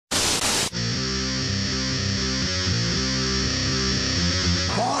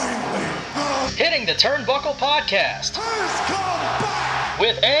Introducing the Turnbuckle Podcast Who's come back?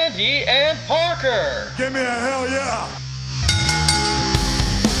 with Andy and Parker. Give me a hell yeah.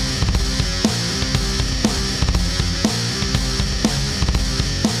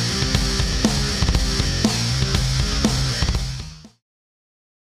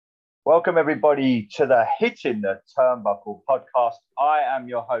 Welcome, everybody, to the Hitting the Turnbuckle podcast. I am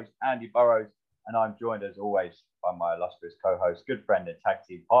your host, Andy Burrows, and I'm joined, as always, by my illustrious co-host, good friend and tag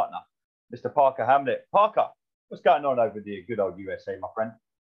team partner, Mr. Parker Hamlet. Parker, what's going on over the good old USA, my friend?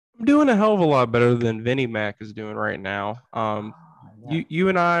 I'm doing a hell of a lot better than Vinnie Mac is doing right now. You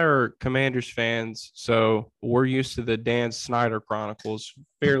and I are Commanders fans, so we're used to the Dan Snyder Chronicles,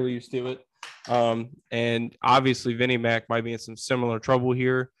 fairly used to it. And obviously, Vinnie Mac might be in some similar trouble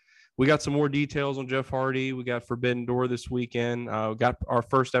here. We got some more details on Jeff Hardy. We got Forbidden Door this weekend. We got our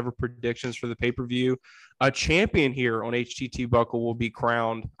first ever predictions for the pay-per-view. A champion here on HTTB Buckle will be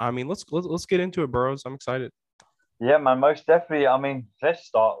crowned. I mean, let's get into it, bros. I'm excited. Yeah, man, most definitely. I mean, let's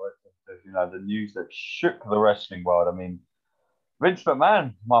start with the news that shook the wrestling world. I mean, Vince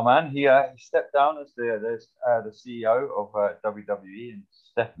McMahon, my man, he stepped down as the CEO of WWE, and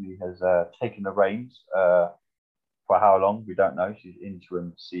Stephanie has taken the reins. For how long, we don't know. She's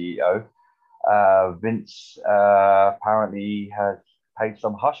interim CEO. Vince apparently has paid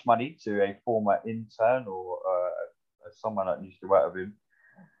some hush money to a former intern or someone that used to work with him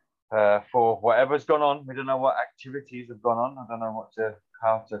for whatever's gone on. We don't know what activities have gone on. I don't know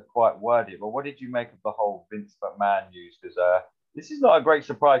how to quite word it. But what did you make of the whole Vince McMahon news? Because this is not a great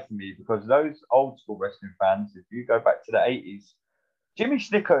surprise to me, because those old school wrestling fans, if you go back to the 80s, Jimmy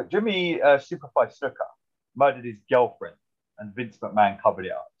Superfly Snuka murdered his girlfriend, and Vince McMahon covered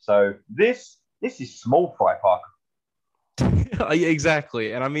it up. So this is small fry, Parker.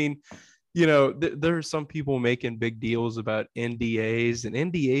 Exactly. And I mean, there are some people making big deals about NDAs, and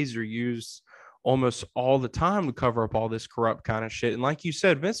NDAs are used almost all the time to cover up all this corrupt kind of shit. And like you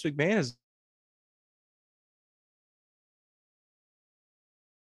said, Vince McMahon is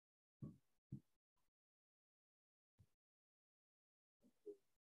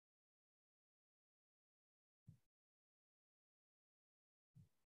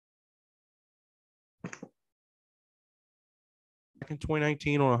in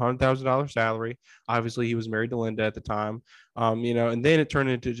 2019 on a $100,000 salary. Obviously, he was married to Linda at the time, and then it turned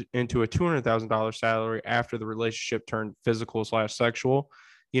into a $200,000 salary after the relationship turned physical/sexual.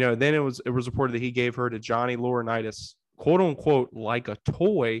 Then it was reported that he gave her to Johnny Laurinaitis, quote unquote, like a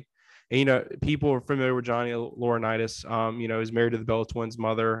toy. And, people are familiar with Johnny Laurinaitis. He's married to the Bella Twins'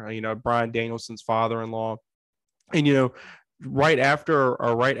 mother, Bryan Danielson's father-in-law. And, right after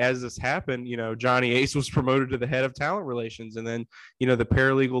or right as this happened, Johnny Ace was promoted to the head of talent relations. And then, the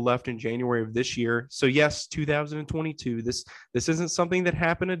paralegal left in January of this year. So yes, 2022, this isn't something that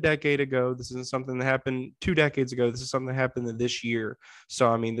happened a decade ago. This isn't something that happened 2 decades ago. This is something that happened this year. So,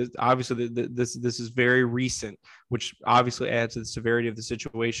 I mean, this is very recent, which obviously adds to the severity of the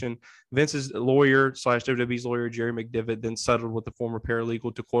situation. Vince's lawyer / WWE's lawyer, Jerry McDivitt, then settled with the former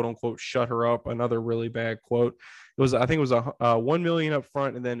paralegal to quote unquote shut her up. Another really bad quote. I think it was a $1 million up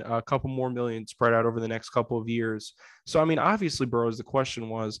front, and then a couple more million spread out over the next couple of years. So, I mean, obviously, bros, the question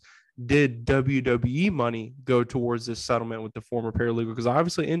was, did WWE money go towards this settlement with the former paralegal? Because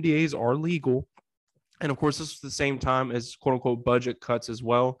obviously NDAs are legal. And of course, this is the same time as quote unquote budget cuts as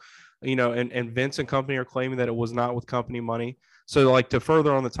well. And Vince and company are claiming that it was not with company money. So, like, to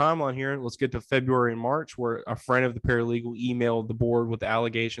further on the timeline here, let's get to February and March, where a friend of the paralegal emailed the board with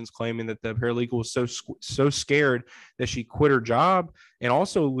allegations claiming that the paralegal was so scared that she quit her job, and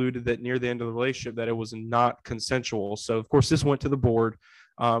also alluded that near the end of the relationship that it was not consensual. So, of course, this went to the board.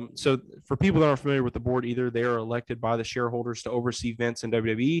 So for people that aren't familiar with the board, either they are elected by the shareholders to oversee Vince and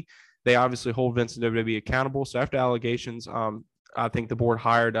WWE. They obviously hold Vince and WWE accountable. So after allegations, I think the board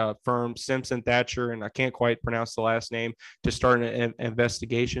hired a firm, Simpson Thatcher, and I can't quite pronounce the last name, to start an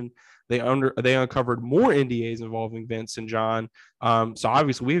investigation. They uncovered more NDAs involving Vince and John. So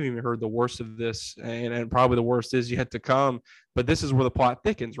obviously we haven't even heard the worst of this, and probably the worst is yet to come. But this is where the plot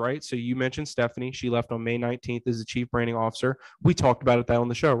thickens, right? So you mentioned Stephanie. She left on May 19th as the chief branding officer. We talked about that on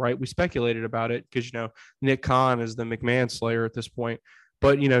the show, right? We speculated about it because, Nick Khan is the McMahon slayer at this point.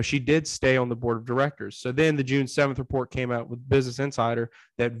 But, she did stay on the board of directors. So then the June 7th report came out with Business Insider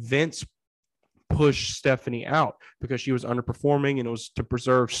that Vince pushed Stephanie out because she was underperforming, and it was to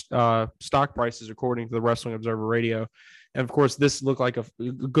preserve stock prices, according to the Wrestling Observer Radio. And, of course, this looked like a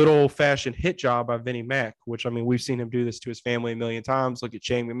good old-fashioned hit job by Vinnie Mac, which, I mean, we've seen him do this to his family a million times. Look at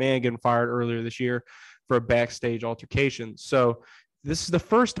Shane McMahon getting fired earlier this year for a backstage altercation. So this is the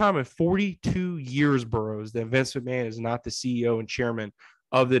first time in 42 years, Burrows, that Vince McMahon is not the CEO and chairman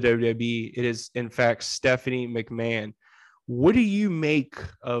of the WWE. It is, in fact, Stephanie McMahon. What do you make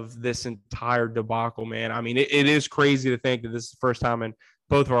of this entire debacle, man? I mean, it is crazy to think that this is the first time in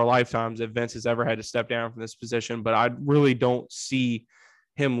both of our lifetimes that Vince has ever had to step down from this position, but I really don't see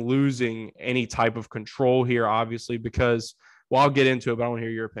him losing any type of control here, obviously, because, well, I'll get into it, but I want to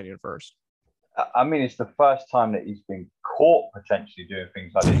hear your opinion first. I mean, it's the first time that he's been caught potentially doing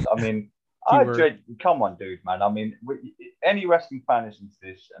things like this. I mean, come on, dude, man. I mean, any wrestling fan listens to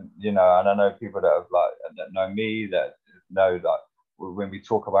this, and and I know people that that know me, that know that when we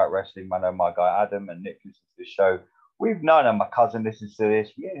talk about wrestling, I know my guy Adam and Nick listens to the show. We've known, and my cousin listens to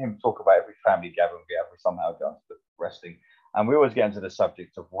this. Me and him talk about every family gathering we have. We somehow go into wrestling, and we always get into the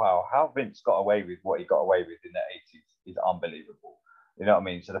subject of, wow, how Vince got away with what he got away with in the 80s is unbelievable. You know what I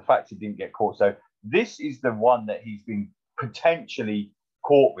mean? So the fact he didn't get caught. So this is the one that he's been potentially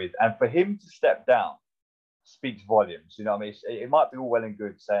caught with, and for him to step down speaks volumes. You know what I mean? It might be all well and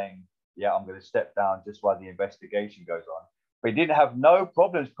good saying, yeah, I'm going to step down just while the investigation goes on. But he didn't have no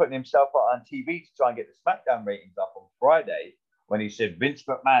problems putting himself out on TV to try and get the SmackDown ratings up on Friday when he said Vince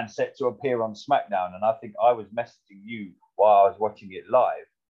McMahon set to appear on SmackDown. And I think I was messaging you while I was watching it live.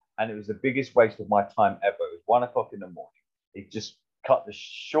 And it was the biggest waste of my time ever. It was 1 o'clock in the morning. It just cut the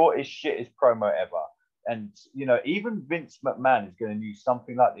shortest, shittest promo ever. And, even Vince McMahon is going to use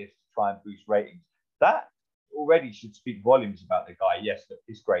something like this to try and boost ratings. That already should speak volumes about the guy. Yes,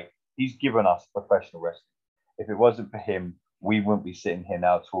 it's great. He's given us professional wrestling. If it wasn't for him, we wouldn't be sitting here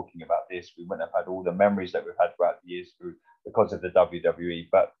now talking about this. We wouldn't have had all the memories that we've had throughout the years because of the WWE.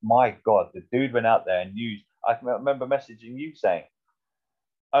 But my God, the dude went out there and used, I can remember messaging you saying,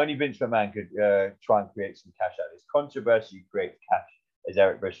 only Vince McMahon could try and create some cash out of this. Controversy creates cash, as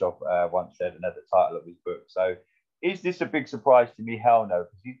Eric Bischoff once said, and at the title of his book. So is this a big surprise to me? Hell no,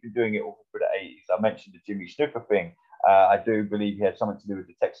 because he's been doing it all through the 80s. I mentioned the Jimmy Snuka thing. I do believe he had something to do with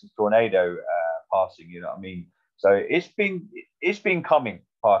the Texas tornado passing, you know what I mean? So it's been coming,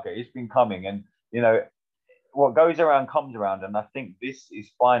 Parker. It's been coming. And, what goes around comes around. And I think this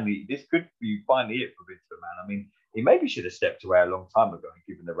could be finally it for Vince McMahon. I mean, he maybe should have stepped away a long time ago and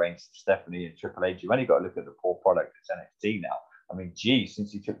given the reins to Stephanie and Triple H. You've only got to look at the poor product that's NXT now. I mean, geez,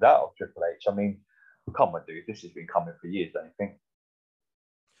 since he took that off Triple H, I mean, come on, dude. This has been coming for years, don't you think?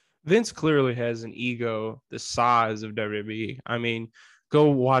 Vince clearly has an ego the size of WWE. I mean, go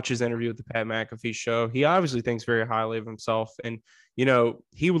watch his interview with the Pat McAfee show. He obviously thinks very highly of himself. And,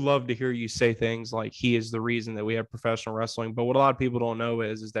 he would love to hear you say things like he is the reason that we have professional wrestling. But what a lot of people don't know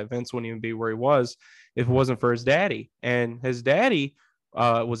is that Vince wouldn't even be where he was if it wasn't for his daddy. And his daddy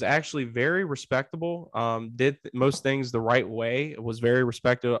was actually very respectable, did most things the right way. It was very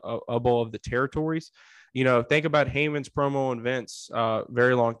respectable of the territories. Think about Heyman's promo on Vince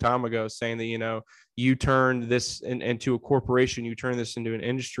very long time ago saying that, you turned this into a corporation, you turned this into an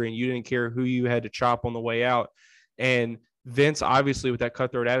industry, and you didn't care who you had to chop on the way out. And Vince, obviously, with that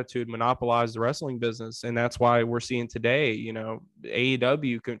cutthroat attitude, monopolized the wrestling business. And that's why we're seeing today,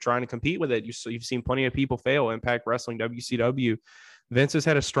 AEW trying to compete with it. You've seen plenty of people fail. Impact Wrestling, WCW. Vince has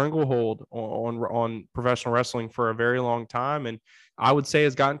had a stranglehold on professional wrestling for a very long time, and I would say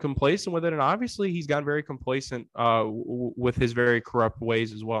has gotten complacent with it. And obviously, he's gotten very complacent with his very corrupt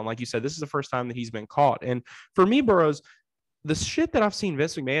ways as well. And like you said, this is the first time that he's been caught. And for me, Burroughs, the shit that I've seen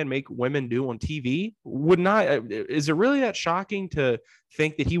Vince McMahon make women do on TV is it really that shocking to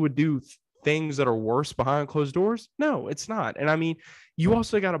think that he would do things that are worse behind closed doors? No, it's not. And I mean, you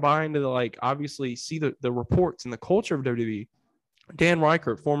also got to buy into obviously see the reports and the culture of WWE. Dan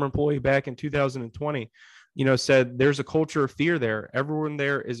Reichert, former employee back in 2020, said there's a culture of fear there. Everyone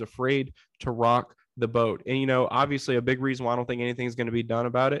there is afraid to rock the boat. And, obviously a big reason why I don't think anything's going to be done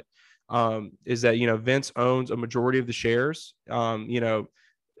about it is that, Vince owns a majority of the shares.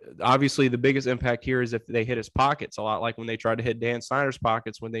 Obviously the biggest impact here is if they hit his pockets, a lot like when they tried to hit Dan Snyder's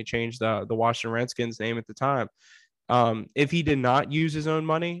pockets when they changed the Washington Redskins name at the time. If he did not use his own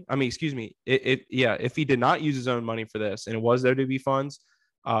money, if he did not use his own money for this and it was WWE funds,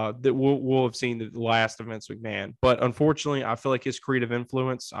 that we'll have seen the last of Vince McMahon. But unfortunately, I feel like his creative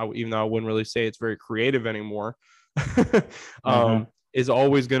influence, even though I wouldn't really say it's very creative anymore, is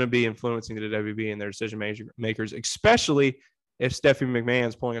always going to be influencing the WWE and their decision makers, especially if Stephanie McMahon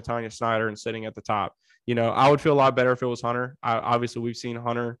is pulling a Tanya Snyder and sitting at the top. I would feel a lot better if it was Hunter. Obviously, we've seen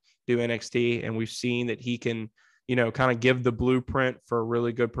Hunter do NXT, and we've seen that he can kind of give the blueprint for a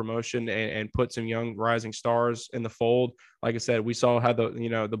really good promotion and put some young rising stars in the fold. Like I said, we saw how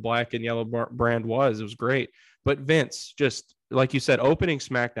the black and yellow brand was. It was great. But Vince, just like you said, opening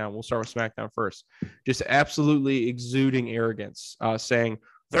SmackDown, we'll start with SmackDown first, just absolutely exuding arrogance, saying,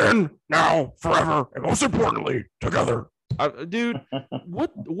 then, now, forever, and most importantly, together. Dude,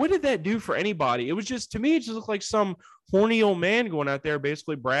 what did that do for anybody? It was just, to me, it just looked like some horny old man going out there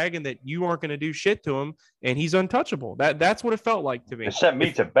basically bragging that you aren't going to do shit to him and he's untouchable. That's what it felt like to me. It sent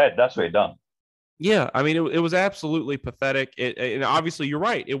me to bed. That's what it done. Yeah, I mean, it was absolutely pathetic. And obviously, you're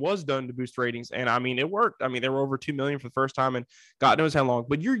right. It was done to boost ratings. And I mean, it worked. I mean, there were over 2 million for the first time and God knows how long.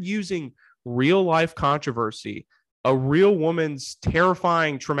 But you're using real life controversy, a real woman's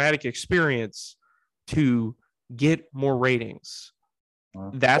terrifying, traumatic experience to get more ratings.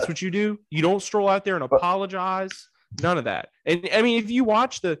 That's what you do. You don't stroll out there and apologize. None of that. And I mean, if you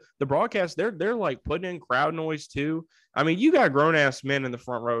watch the broadcast, they're like putting in crowd noise too. I mean, you got grown ass men in the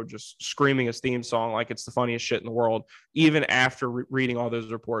front row just screaming his theme song like it's the funniest shit in the world, even after reading all those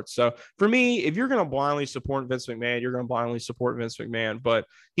reports. So for me, if you're going to blindly support Vince McMahon, you're going to blindly support Vince McMahon. But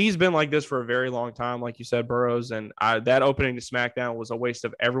he's been like this for a very long time, like you said, Burroughs. And that opening to SmackDown was a waste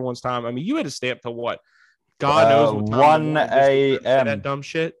of everyone's time. I mean, you had to stay up to what? God knows what time 1 a.m. That dumb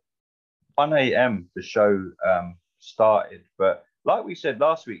shit. 1 a.m. the show started, but like we said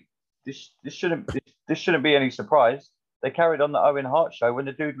last week, this shouldn't be any surprise. They carried on the Owen Hart show when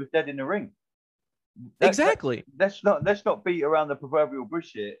the dude was dead in the ring. Exactly. Let's not beat around the proverbial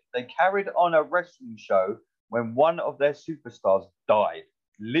bush here. They carried on a wrestling show when one of their superstars died,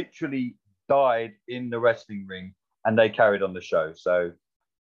 literally died in the wrestling ring, and they carried on the show. So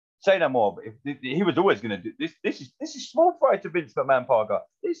say no more. But if he was always going to do this, this is small fry to Vince McMahon, Parker.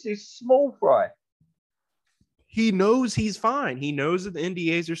 This is small fry. He knows he's fine. He knows that the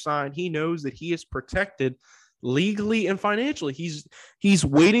NDAs are signed. He knows that he is protected legally and financially. He's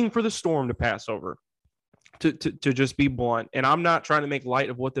waiting for the storm to pass over, to just be blunt. And I'm not trying to make light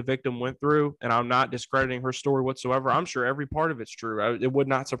of what the victim went through, and I'm not discrediting her story whatsoever. I'm sure every part of it's true. It would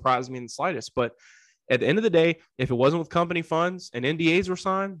not surprise me in the slightest. But at the end of the day, if it wasn't with company funds and NDAs were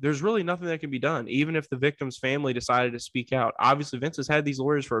signed, there's really nothing that can be done, even if the victim's family decided to speak out. Obviously, Vince has had these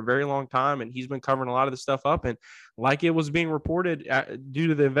lawyers for a very long time, and he's been covering a lot of this stuff up. And like it was being reported due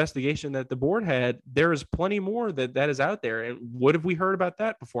to the investigation that the board had, there is plenty more that is out there. And what have we heard about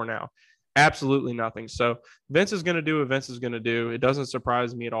that before now? Absolutely nothing. So Vince is going to do what Vince is going to do. It doesn't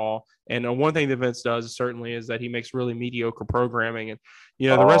surprise me at all. And one thing that Vince does certainly is that he makes really mediocre programming. And,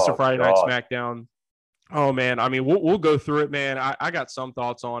 the rest of Friday Night SmackDown, oh, man. I mean, we'll go through it, man. I got some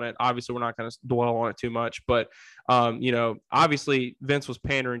thoughts on it. Obviously, we're not going to dwell on it too much. But, obviously, Vince was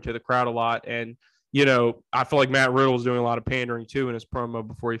pandering to the crowd a lot. And, I feel like Matt Riddle was doing a lot of pandering, too, in his promo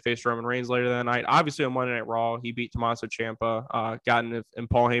before he faced Roman Reigns later that night. Obviously, on Monday Night Raw, he beat Tommaso Ciampa, got in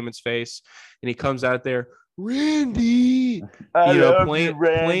Paul Heyman's face. And he comes out there, Randy,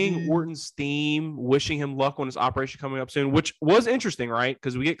 playing Orton's theme, wishing him luck on his operation coming up soon, which was interesting, right?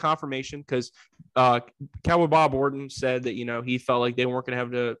 Because we get confirmation because Cowboy Bob Orton said that, he felt like they weren't going to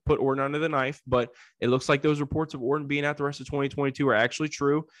have to put Orton under the knife, but it looks like those reports of Orton being out the rest of 2022 are actually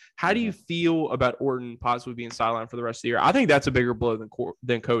true. How do you feel about Orton possibly being sidelined for the rest of the year? I think that's a bigger blow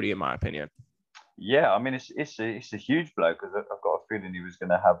than Cody, in my opinion. Yeah, I mean, it's a huge blow because I've got a feeling he was going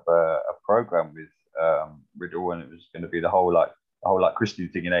to have a program with Riddle, and it was going to be the whole Christian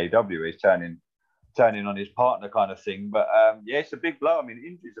thing in AEW. He's turning on his partner kind of thing. But it's a big blow. I mean,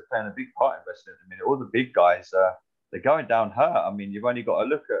 injuries are playing a big part in wrestling. I mean, all the big guys they're going down hurt. I mean, you've only got to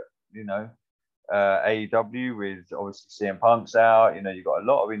look at AEW with obviously CM Punk's out. You've got a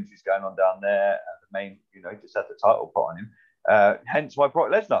lot of injuries going on down there. And the main, just had the title put on him. Hence why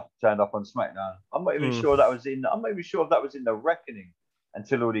Brock Lesnar turned up on SmackDown. I'm not even sure that was in the reckoning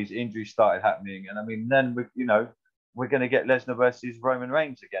until all these injuries started happening. And I mean, then we're going to get Lesnar versus Roman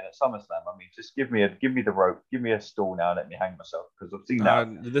Reigns again at SummerSlam. I mean, just give me the rope, give me a stool now, let me hang myself, because I've seen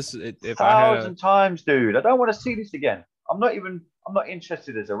that thousand times, dude. I don't want to see this again. I'm not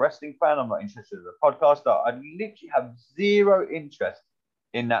interested as a wrestling fan. I'm not interested as a podcaster. I literally have zero interest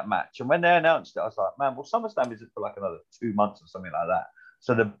in that match. And when they announced it, I was like, man, well, SummerSlam isn't for like another 2 months or something like that.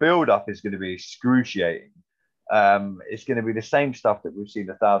 So the build-up is going to be excruciating. It's going to be the same stuff that we've seen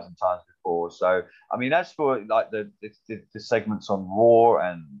 1,000 times before. So, I mean, as for like the segments on Raw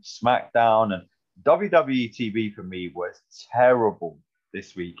and SmackDown, and WWE TV for me was terrible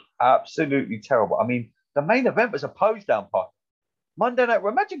this week. Absolutely terrible. I mean, the main event was a pose down part. Monday Night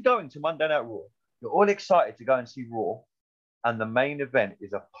Raw. Imagine going to Monday Night Raw. You're all excited to go and see Raw, and the main event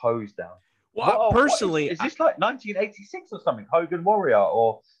is a pose down. Well, personally, is this like 1986 or something? Hogan Warrior,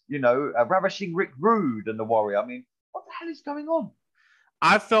 or Ravishing Rick Rude and the Warrior. I mean, what the hell is going on?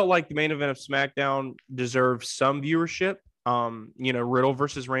 I felt like the main event of SmackDown deserved some viewership. Riddle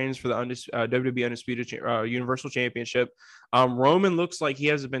versus Reigns for the WWE Undisputed Universal Championship. Roman looks like he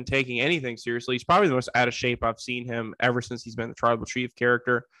hasn't been taking anything seriously. He's probably the most out of shape I've seen him ever since he's been the Tribal Chief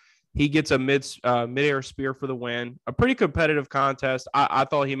character. He gets a midair spear for the win. A pretty competitive contest. I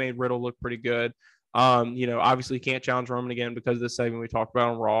thought he made Riddle look pretty good. Obviously can't challenge Roman again because of the segment we talked about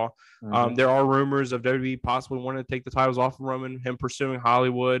on Raw. There are rumors of WWE possibly wanting to take the titles off of Roman, him pursuing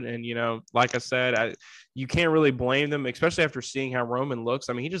Hollywood. And, like I said, you can't really blame them, especially after seeing how Roman looks.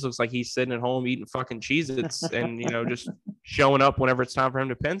 I mean, he just looks like he's sitting at home eating fucking Cheez-Its and, just showing up whenever it's time for him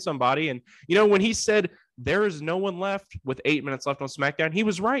to pin somebody. And, when he said there is no one left with 8 minutes left on SmackDown, he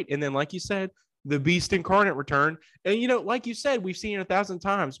was right. And then, like you said, the Beast Incarnate returned. And, like you said, we've seen it 1,000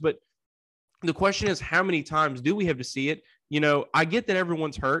 times, but the question is, how many times do we have to see it? I get that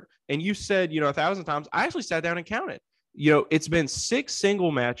everyone's hurt. And you said, 1,000 times. I actually sat down and counted. It's been 6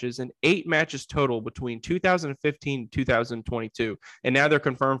 single matches and 8 matches total between 2015 and 2022. And now they're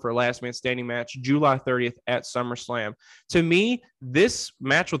confirmed for a last man standing match, July 30th at SummerSlam. To me, this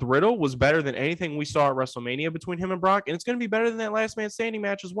match with Riddle was better than anything we saw at WrestleMania between him and Brock. And it's going to be better than that last man standing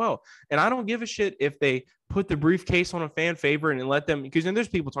match as well. And I don't give a shit if they put the briefcase on a fan favorite and let them, because then there's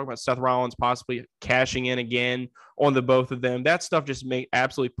people talking about Seth Rollins possibly cashing in again on the both of them. That stuff just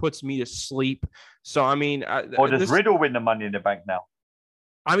absolutely puts me to sleep. So, I mean, or does Riddle win the Money in the Bank now?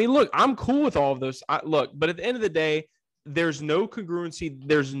 I mean, look, I'm cool with all of those. But at the end of the day, there's no congruency.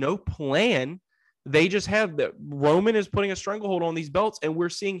 There's no plan. They just have that Roman is putting a stranglehold on these belts, and we're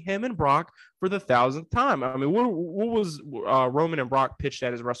seeing him and Brock for the 1,000th time. I mean, what was Roman and Brock pitched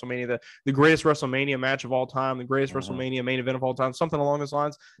at as WrestleMania, the greatest WrestleMania match of all time, the greatest WrestleMania main event of all time, something along those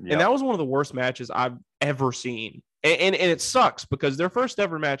lines. Yep. And that was one of the worst matches I've ever seen. And it sucks because their first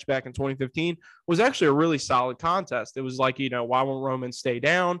ever match back in 2015 was actually a really solid contest. It was like, why won't Roman stay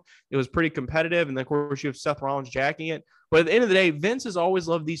down? It was pretty competitive. And then, of course, you have Seth Rollins jacking it. But at the end of the day, Vince has always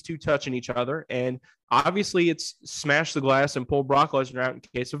loved these two touching each other. And obviously it's smash the glass and pull Brock Lesnar out in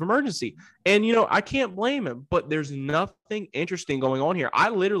case of emergency. And, I can't blame him, but there's nothing interesting going on here. I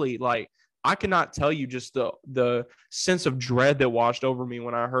literally, I cannot tell you just the sense of dread that washed over me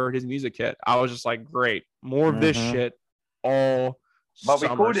when I heard his music hit. I was just like, great, more of this shit all But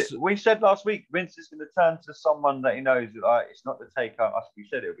summer. We said last week, Vince is going to turn to someone that he knows. It's not the Taker. We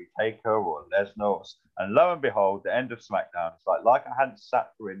said it'll be Taker or Lesnar. And lo and behold, the end of SmackDown, it's like I hadn't sat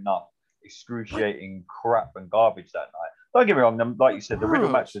through enough excruciating crap and garbage that night. Don't get me wrong, like you said, the Riddle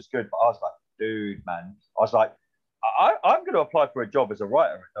match was good, but I was like, dude, man. I was like, I'm going to apply for a job as a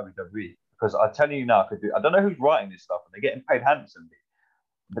writer at WWE. Because I'm telling you now, I don't know who's writing this stuff, and they're getting paid handsomely,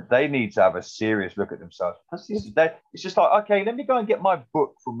 but they need to have a serious look at themselves. It's just like, okay, let me go and get my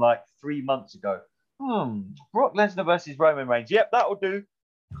book from like 3 months ago. Brock Lesnar versus Roman Reigns. Yep, that'll do.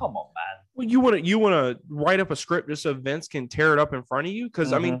 Come on, man. Well, you want to write up a script just so Vince can tear it up in front of you?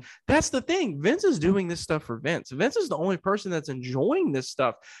 Because I mean, that's the thing. Vince is doing this stuff for Vince. Vince is the only person that's enjoying this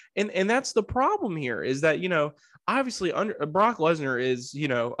stuff, and that's the problem here. Is that obviously Brock Lesnar is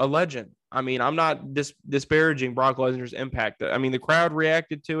a legend. I mean, I'm not disparaging Brock Lesnar's impact. I mean, the crowd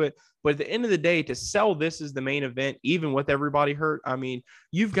reacted to it, but at the end of the day, to sell this as the main event, even with everybody hurt, I mean,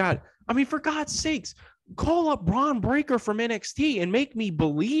 for God's sakes, call up Braun Breaker from NXT and make me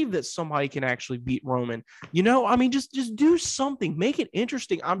believe that somebody can actually beat Roman. Just do something, make it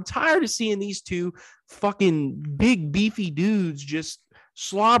interesting. I'm tired of seeing these two fucking big beefy dudes just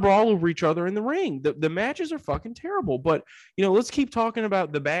slobber all over each other in the ring. The matches are fucking terrible, but let's keep talking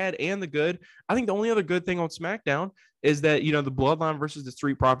about the bad and the good. I think the only other good thing on SmackDown is that the Bloodline versus the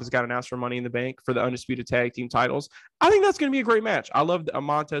Street Profits got announced for Money in the Bank for the undisputed tag team titles. I think that's going to be a great match. I love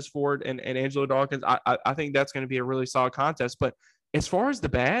Montez Ford and Angelo Dawkins. I think that's going to be a really solid contest. But as far as the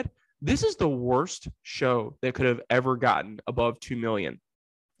bad, this is the worst show that could have ever gotten above 2 million.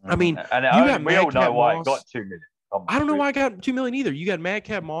 I mean, we all know why it got 2 million. I don't know why I got 2 million either. You got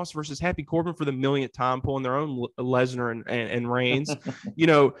Madcap Moss versus Happy Corbin for the millionth time, pulling their own Lesnar and Reigns.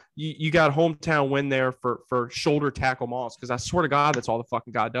 You got hometown win there for shoulder tackle Moss, because I swear to God, that's all the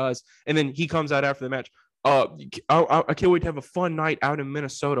fucking guy does. And then he comes out after the match. I can't wait to have a fun night out in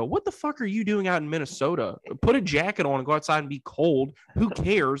Minnesota. What the fuck are you doing out in Minnesota? Put a jacket on and go outside and be cold. Who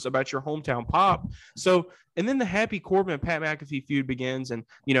cares about your hometown pop? So, and then the Happy Corbin and Pat McAfee feud begins. And,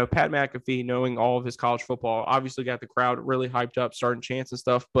 Pat McAfee, knowing all of his college football, obviously got the crowd really hyped up, starting chants and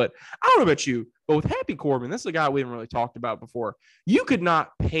stuff. But I don't know about you, but with Happy Corbin, this is a guy we haven't really talked about before. You could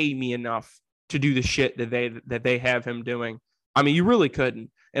not pay me enough to do the shit that they have him doing. I mean, you really couldn't.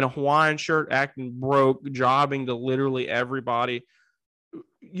 In a Hawaiian shirt, acting broke, jobbing to literally everybody.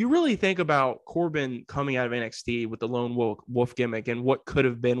 You really think about Corbin coming out of NXT with the lone wolf gimmick and what could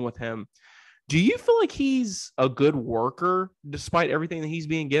have been with him. Do you feel like he's a good worker despite everything that he's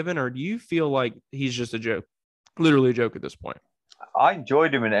being given, or do you feel like he's just a joke, literally a joke at this point? I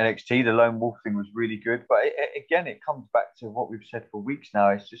enjoyed him in NXT. The Lone Wolf thing was really good, but again, it comes back to what we've said for weeks now.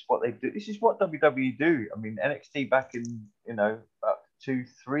 It's just what they do. This is what WWE do. I mean, NXT back in about 2-3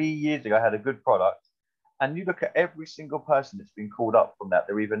 years ago had a good product, and you look at every single person that's been called up from that.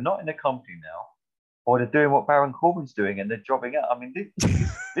 They're either not in the company now, or they're doing what Baron Corbin's doing, and they're jobbing out. I mean,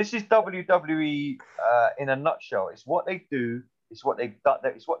 this is WWE in a nutshell. It's what they do. It's what they've done.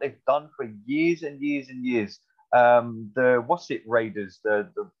 It's what they've done for years and years and years. The Raiders,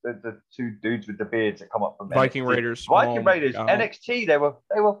 the two dudes with the beards that come up from Viking NXT. Raiders. Viking Raiders, NXT. They were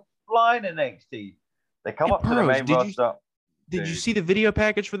flying in NXT. They come up to the main roster. Did you see the video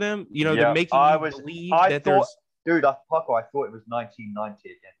package for them? Yeah, they're making believe that there's. Dude, I thought it was 1990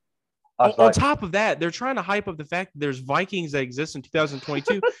 again. On top of that, they're trying to hype up the fact that there's Vikings that exist in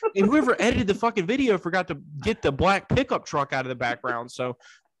 2022, and whoever edited the fucking video forgot to get the black pickup truck out of the background. So,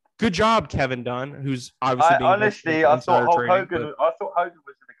 good job, Kevin Dunn, who's obviously. I thought Hulk Hogan. I thought Hogan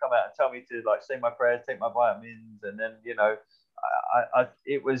was going to come out and tell me to say my prayers, take my vitamins, and then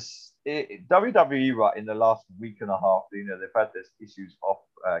WWE right in the last week and a half. They've had this issues off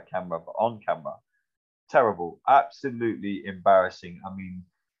camera, but on camera, terrible, absolutely embarrassing. I mean.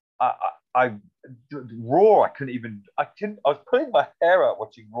 Raw. I was pulling my hair out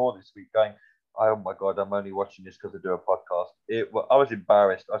watching Raw this week, going, "Oh my god, I'm only watching this because I do a podcast." I was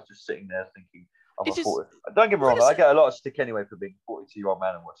embarrassed. I was just sitting there thinking, don't get me wrong, I get a lot of stick anyway for being a 42-year-old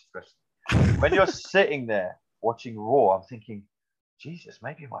man and watching wrestling. When you're sitting there watching Raw, I'm thinking, Jesus,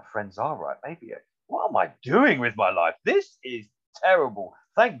 maybe my friends are right. Maybe what am I doing with my life? This is terrible.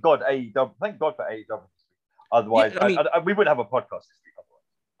 Thank God AEW. Thank God for AEW this week. Otherwise, we wouldn't have a podcast this week.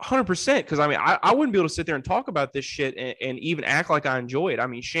 100%, because I wouldn't be able to sit there and talk about this shit and even act like I enjoy it. I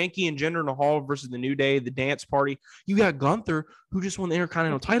mean, Shanky and Jinder Mahal versus the New Day, the dance party. You got Gunther, who just won the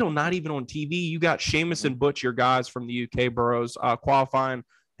Intercontinental title, not even on TV. You got Sheamus and Butch, your guys from the UK boroughs, qualifying.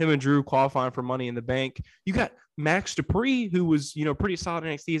 Him and Drew qualifying for Money in the Bank. You got Max Dupree, who was, pretty solid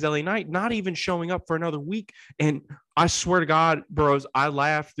in NXT as LA Knight, not even showing up for another week. And I swear to God, bros, I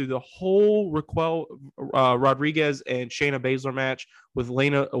laughed through the whole Raquel Rodriguez and Shayna Baszler match with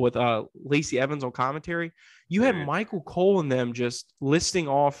Lacey Evans on commentary. You had Michael Cole and them just listing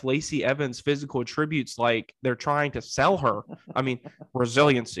off Lacey Evans' physical attributes like they're trying to sell her. I mean,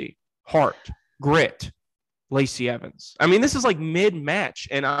 resiliency, heart, grit. Lacey Evans. I mean, this is like mid-match,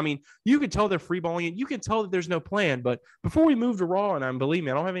 and I mean, you can tell they're freeballing it. You can tell that there's no plan. But before we move to Raw, and believe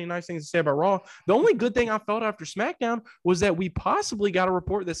me, I don't have any nice things to say about Raw. The only good thing I felt after SmackDown was that we possibly got a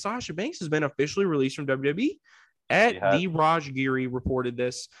report that Sasha Banks has been officially released from WWE. The Raj Giri reported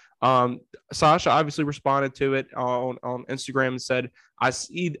this. Sasha obviously responded to it on Instagram and said, "I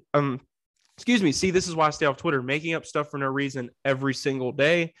see." See, this is why I stay off Twitter, making up stuff for no reason every single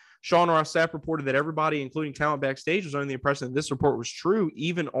day. Sean Ross Sapp reported that everybody, including talent backstage, was under the impression that this report was true,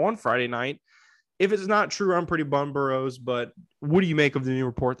 even on Friday night. If it's not true, I'm pretty bummed, Burrows. But what do you make of the new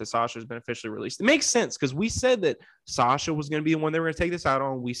report that Sasha has been officially released? It makes sense because we said that Sasha was going to be the one they were going to take this out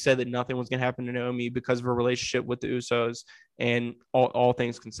on. We said that nothing was going to happen to Naomi because of her relationship with the Usos and all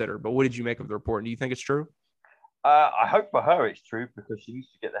things considered. But what did you make of the report? Do you think it's true? I hope for her it's true because she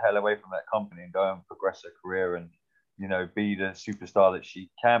needs to get the hell away from that company and go and progress her career and be the superstar that she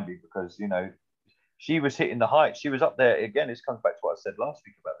can be because, she was hitting the heights. She was up there. Again, this comes back to what I said last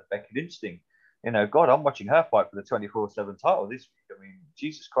week about the Becky Lynch thing. God, I'm watching her fight for the 24/7 title this week. I mean,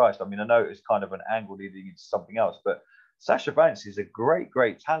 Jesus Christ. I mean, I know it was kind of an angle leading into something else, but Sasha Banks is a great,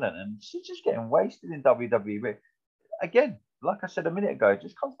 great talent and she's just getting wasted in WWE. Again, like I said a minute ago, it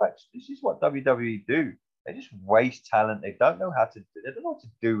just comes back to this is what WWE do. They just waste talent. They don't know they don't know what to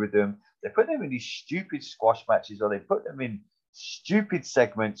do with them. They put them in these stupid squash matches or they put them in stupid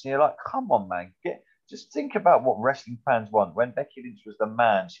segments. And you're like, come on, man. Just think about what wrestling fans want. When Becky Lynch was the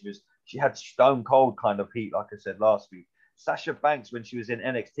man, she had stone cold kind of heat, like I said last week. Sasha Banks, when she was in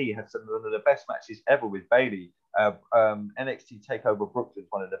NXT, had one of the best matches ever with Bayley. NXT TakeOver Brooklyn,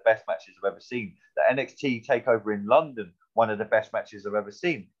 one of the best matches I've ever seen. The NXT TakeOver in London, one of the best matches I've ever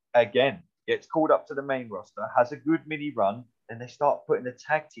seen. Again, gets called up to the main roster, has a good mini run, and they start putting the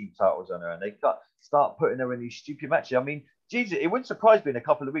tag team titles on her, and they start putting her in these stupid matches. I mean, Jesus, it wouldn't surprise me in a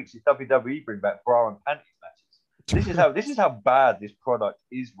couple of weeks if WWE bring back bra and panties matches. This is how bad this product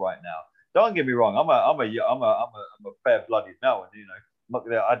is right now. Don't get me wrong, I'm a fair-blooded now,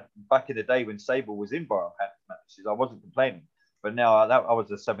 and back in the day when Sable was in bra and panties matches, I wasn't complaining, but now I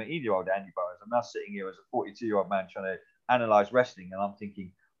was a 17-year-old Andy Burroughs. I'm now sitting here as a 42-year-old man trying to analyze wrestling, and I'm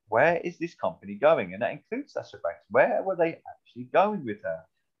thinking, where is this company going? And that includes Sasha Banks. Where were they actually going with her?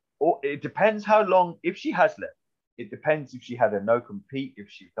 Or it depends how long, if she has left. It depends if she had a no compete, if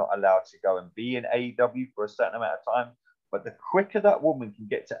she's not allowed to go and be in AEW for a certain amount of time. But the quicker that woman can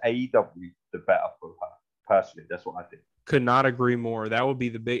get to AEW, the better for her. Personally, that's what I think. Could not agree more. That would be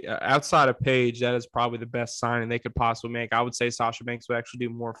the big outside of Paige. That is probably the best signing they could possibly make. I would say Sasha Banks would actually do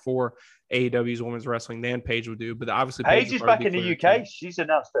more for AEW's women's wrestling than Paige would do. But obviously, Paige is back in the UK. She's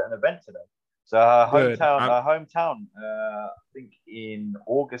announced at an event today. So her hometown, I think in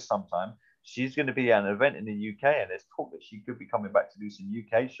August sometime, she's going to be at an event in the UK, and there's talk that she could be coming back to do some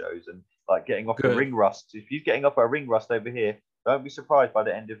UK shows and like getting off the ring rust. If you're getting off a ring rust over here, don't be surprised by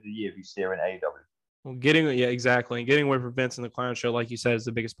the end of the year if you see her in AEW. Well, exactly. And getting away from Vince and the Clown Show, like you said, is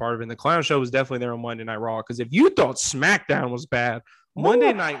the biggest part of it. And the Clown Show was definitely there on Monday Night Raw. Because if you thought SmackDown was bad,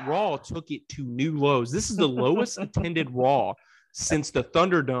 Monday Night Raw took it to new lows. This is the lowest attended Raw since the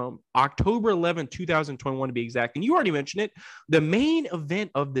Thunderdome, October 11, 2021 to be exact. And you already mentioned it. The main event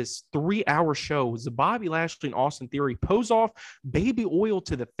of this 3-hour show was the Bobby Lashley and Austin Theory pose off, baby oil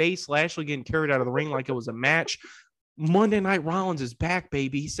to the face, Lashley getting carried out of the ring like it was a match. Monday Night Rollins is back,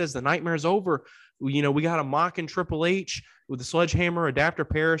 baby. He says the nightmare's over. We got a mocking Triple H with the sledgehammer, Adapter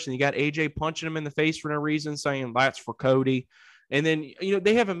Parrish, and you got AJ punching him in the face for no reason, saying that's for Cody. And then,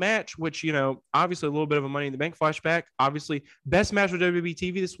 they have a match, which, obviously a little bit of a Money in the Bank flashback. Obviously, best match with WWE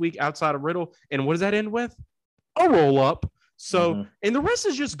TV this week outside of Riddle. And what does that end with? A roll-up. So, and the rest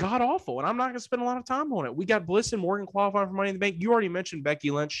is just god-awful, and I'm not going to spend a lot of time on it. We got Bliss and Morgan qualifying for Money in the Bank. You already mentioned Becky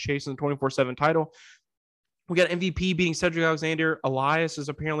Lynch chasing the 24/7 title. We got MVP beating Cedric Alexander. Elias is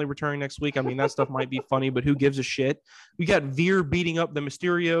apparently returning next week. I mean, that stuff might be funny, but who gives a shit? We got Veer beating up the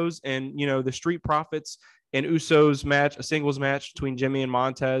Mysterios and, the Street Profits and Usos match, a singles match between Jimmy and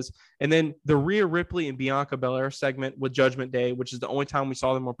Montez. And then the Rhea Ripley and Bianca Belair segment with Judgment Day, which is the only time we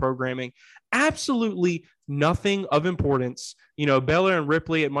saw them on programming. Absolutely nothing of importance. Belair and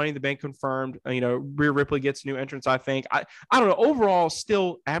Ripley at Money in the Bank confirmed. Rhea Ripley gets a new entrance, I think. I don't know. Overall,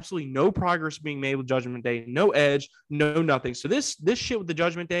 still absolutely no progress being made with Judgment Day. No edge, no nothing. So this shit with the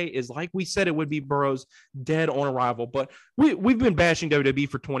Judgment Day is like we said it would be, Burroughs, dead on arrival. But we've been bashing WWE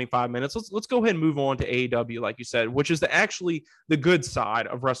for 25 minutes. Let's go ahead and move on to AEW, like you said, which is actually the good side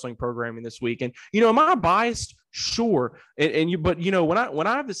of wrestling programming this week. And, am I biased? Sure. But when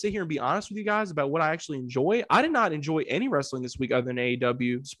I have to sit here and be honest with you guys about what I actually enjoy, I did not enjoy any wrestling this week other than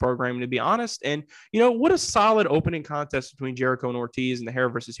AEW's programming, to be honest. And, what a solid opening contest between Jericho and Ortiz in the hair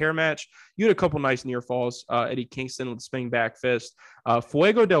versus hair match. You had a couple nice near falls. Eddie Kingston with the spinning back fist.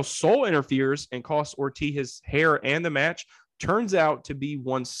 Fuego del Sol interferes and costs Ortiz his hair and the match. Turns out to be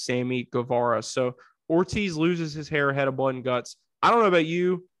one Sammy Guevara. So Ortiz loses his hair, head of blood and guts. I don't know about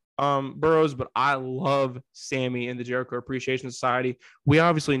you, Burroughs, but I love Sammy in the Jericho Appreciation Society. We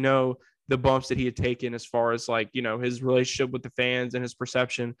obviously know the bumps that he had taken as far as his relationship with the fans and his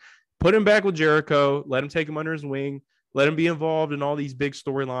perception. Put him back with Jericho, let him take him under his wing, let him be involved in all these big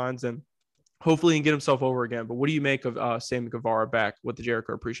storylines, and hopefully he can get himself over again. But what do you make of Sammy Guevara back with the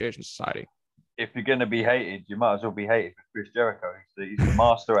Jericho Appreciation Society? If you're going to be hated, you might as well be hated with Chris Jericho. He's the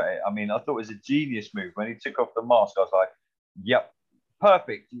master at it. I mean, I thought it was a genius move. When he took off the mask, I was like, yep,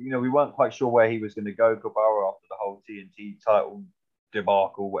 perfect. We weren't quite sure where he was going to go, Guevara, after the whole TNT title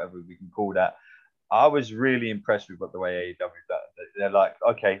debacle, whatever we can call that. I was really impressed with the way AEW done. They're like,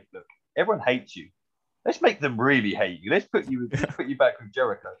 okay, look, everyone hates you. Let's make them really hate you. Let's put you back with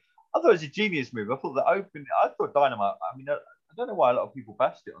Jericho. I thought it was a genius move. I thought Dynamite, I mean, I don't know why a lot of people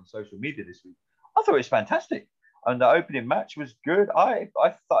bashed it on social media this week. I thought it was fantastic. And the opening match was good. I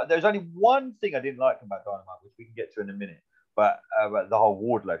thought there's only one thing I didn't like about Dynamite, which we can get to in a minute, but the whole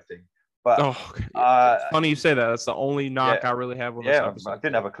Wardlow thing. But it's funny you say that. That's the only knock I really have on this episode. I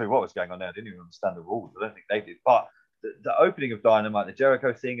didn't have a clue what was going on there. I didn't even understand the rules. I don't think they did. But the opening of Dynamite, the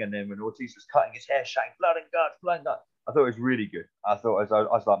Jericho thing, and then when Ortiz was cutting his hair, showing blood and guts, I thought it was really good. I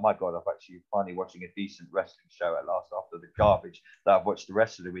was like, my God, I've actually finally watching a decent wrestling show at last after the garbage that I've watched the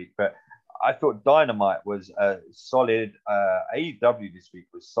rest of the week. But I thought Dynamite was solid. AEW this week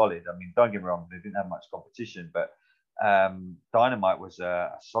was solid. I mean, don't get me wrong, they didn't have much competition, but Dynamite was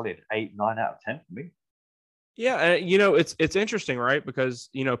a solid 8, 9 out of 10 for me. Yeah, it's interesting, right? Because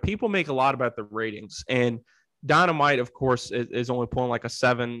people make a lot about the ratings, and Dynamite, of course, is only pulling like a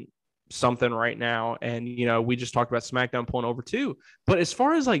 7 something right now, and we just talked about SmackDown pulling over 2. But as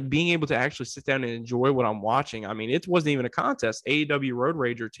far as like being able to actually sit down and enjoy what I'm watching, I mean, it wasn't even a contest. AEW Road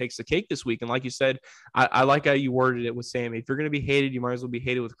Rager takes the cake this week, and like you said, I like how you worded it with Sammy. If you're going to be hated, you might as well be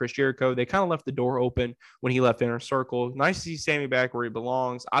hated with Chris Jericho. They kind of left the door open when he left Inner Circle. Nice to see Sammy back where he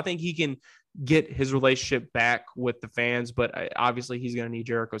belongs. I think he can get his relationship back with the fans, but obviously he's going to need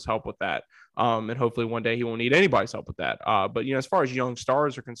Jericho's help with that. And hopefully one day he won't need anybody's help with that. But as far as young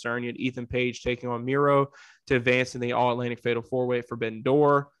stars are concerned, you had Ethan Page taking on Miro to advance in the All-Atlantic Fatal 4-Way at Forbidden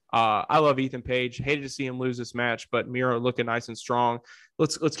Door. I love Ethan Page. Hated to see him lose this match, but Miro looking nice and strong.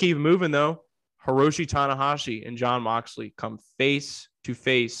 Let's keep moving though. Hiroshi Tanahashi and Jon Moxley come face to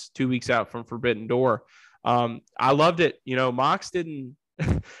face 2 weeks out from Forbidden Door. I loved it. You know, Mox didn't.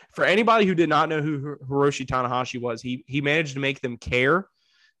 For anybody who did not know who Hiroshi Tanahashi was, he managed to make them care.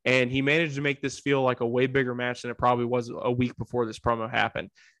 And he managed to make this feel like a way bigger match than it probably was a week before this promo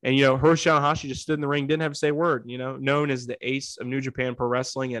happened. And, you know, Hiroshi Tanahashi just stood in the ring, didn't have to say a word, you know, known as the ace of New Japan Pro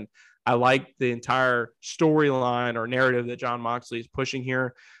Wrestling. And I like the entire storyline or narrative that Jon Moxley is pushing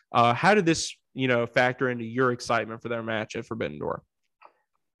here. How did this, you know, factor into your excitement for their match at Forbidden Door?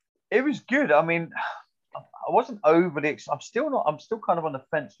 It was good. I mean, I wasn't overly excited. I'm still kind of on the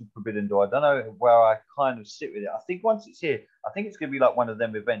fence with Forbidden Door. I don't know where I kind of sit with it. I think once it's here, I think it's going to be like one of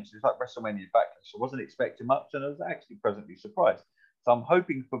them events. It's like WrestleMania Backlash. I wasn't expecting much, and I was actually pleasantly surprised. So I'm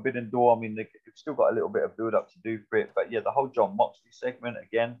hoping Forbidden Door. I mean, they've still got a little bit of build up to do for it, but yeah, the whole Jon Moxley segment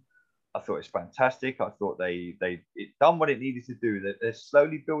again, I thought it's fantastic. I thought it done what it needed to do. That they're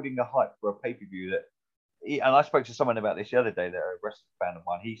slowly building a hype for a pay per view that. And I spoke to someone about this the other day. They're a wrestling fan of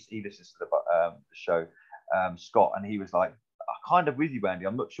mine. He listens to the show. Scott, and he was like, I'm kind of with you, Andy.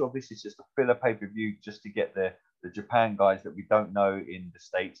 I'm not sure if this is just a filler pay-per-view just to get the Japan guys that we don't know in the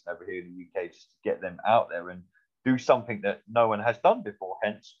States and over here in the UK, just to get them out there and do something that no one has done before,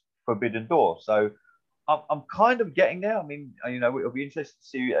 hence Forbidden Door. So I'm kind of getting there. I mean, you know, it'll be interesting to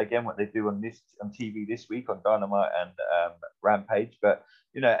see again what they do on TV this week on Dynamite and Rampage. But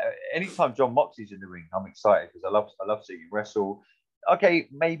you know, anytime Jon Moxley's in the ring, I'm excited because I love seeing him wrestle. Okay,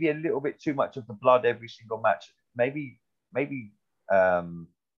 maybe a little bit too much of the blood every single match. Maybe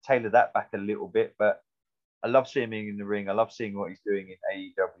tailor that back a little bit. But I love seeing him in the ring. I love seeing what he's doing in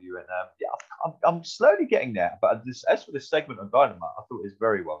AEW, and yeah, I'm slowly getting there. But as for the segment on Dynamite, I thought it was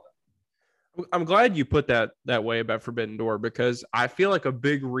very well done. I'm glad you put that way about Forbidden Door, because I feel like a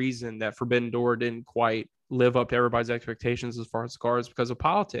big reason that Forbidden Door didn't quite live up to everybody's expectations as far as the card is because of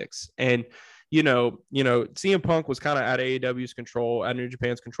politics. And you know, CM Punk was kind of out of AEW's control, out of New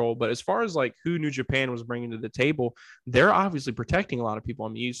Japan's control. But as far as like who New Japan was bringing to the table, they're obviously protecting a lot of people. I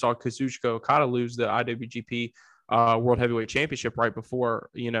mean, you saw Kazuchika Okada lose the IWGP World Heavyweight Championship right before,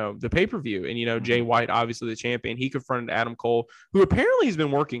 you know, the pay-per-view. And, you know, Jay White, obviously the champion, he confronted Adam Cole, who apparently has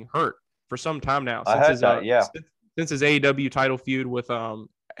been working hurt for some time now. Since his AEW title feud with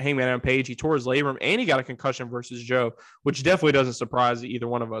Hangman Adam Page. He tore his labrum and he got a concussion versus Joe, which definitely doesn't surprise either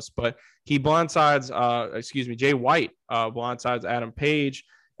one of us. But he blindsides, Jay White blindsides Adam Page.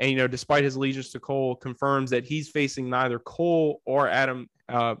 And, you know, despite his allegiance to Cole, confirms that he's facing neither Cole or Adam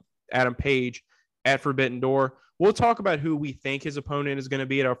Page at Forbidden Door. We'll talk about who we think his opponent is going to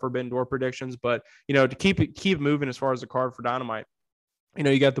be at our Forbidden Door predictions. But, you know, to keep moving as far as the card for Dynamite, you know,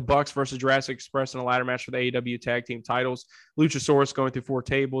 you got the Bucks versus Jurassic Express in a ladder match for the AEW tag team titles. Luchasaurus going through 4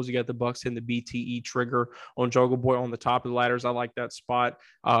 tables. You got the Bucks hitting the BTE trigger on Jungle Boy on the top of the ladders. I like that spot.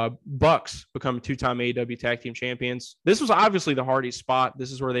 Bucks become 2-time AEW tag team champions. This was obviously the Hardy spot.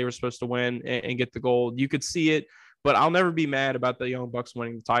 This is where they were supposed to win and get the gold. You could see it. But I'll never be mad about the Young Bucks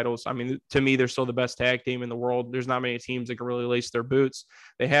winning the titles. I mean, to me, they're still the best tag team in the world. There's not many teams that can really lace their boots.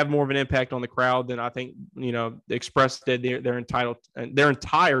 They have more of an impact on the crowd than I think, you know, the Express did their entire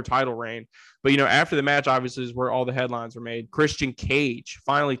title reign. But, you know, after the match, obviously, is where all the headlines are made. Christian Cage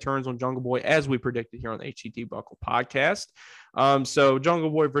finally turns on Jungle Boy, as we predicted here on the HTTB Buckle podcast. So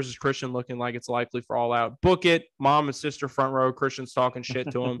Jungle Boy versus Christian looking like it's likely for All Out. Book it. Mom and sister front row. Christian's talking shit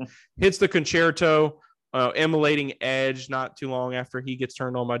to him. Hits the concerto. Emulating Edge not too long after he gets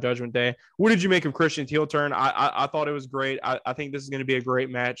turned on by Judgment Day. What did you make of Christian's heel turn? I thought it was great. I think this is going to be a great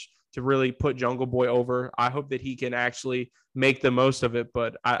match to really put Jungle Boy over. I hope that he can actually make the most of it,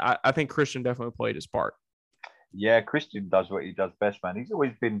 but I think Christian definitely played his part. Yeah, Christian does what he does best, man. He's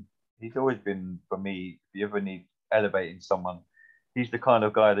always been for me, if you ever need elevating someone, he's the kind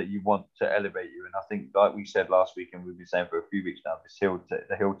of guy that you want to elevate you. And I think, like we said last week, and we've been saying for a few weeks now,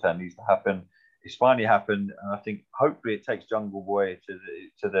 the heel turn needs to happen. It's finally happened, and I think hopefully it takes Jungle Boy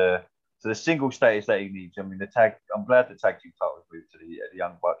to the single status that he needs. I mean, I'm glad the tag team title was moved to the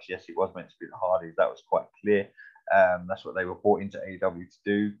Young Bucks. Yes, it was meant to be the Hardys. That was quite clear. That's what they were brought into AEW to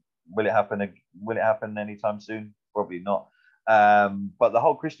do. Will it happen anytime soon? Probably not. But the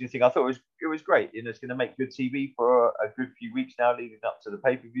whole Christian thing, I thought it was great. You know, it's going to make good TV for a good few weeks now, leading up to the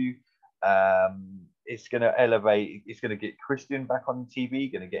pay-per-view. It's going to elevate. It's going to get Christian back on TV.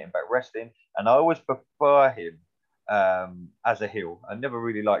 Going to get him back wrestling. And I always prefer him as a heel. I never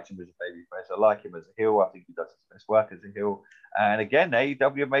really liked him as a babyface. I like him as a heel. I think he does his best work as a heel. And again,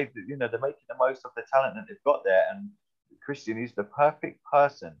 AEW made, you know, they're making the most of the talent that they've got there. And Christian is the perfect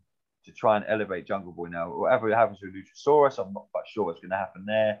person to try and elevate Jungle Boy now. Whatever happens with Luchasaurus, I'm not quite sure what's going to happen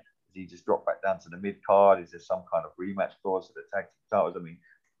there. Does he just drop back down to the mid card? Is there some kind of rematch clause for the tag team titles? I mean,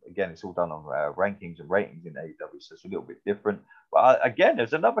 again, it's all done on rankings and ratings in AEW, so it's a little bit different. But again,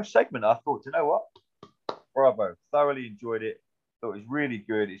 there's another segment I thought, you know what? Bravo. Thoroughly enjoyed it. Thought it was really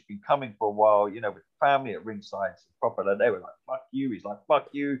good. It's been coming for a while, with the family at ringside. Proper, they were like, fuck you. He's like, fuck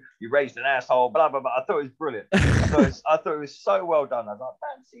you. You raised an asshole, blah, blah, blah. I thought it was brilliant. I thought it was so well done. I was like,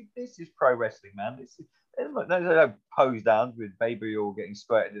 man, see, this is pro wrestling, man. They don't pose downs with baby all getting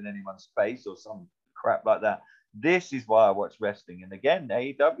squirted in anyone's face or some crap like that. This is why I watch wrestling. And again,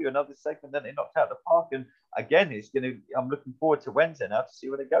 AEW, another segment that they knocked out the park. And again, I'm looking forward to Wednesday now to see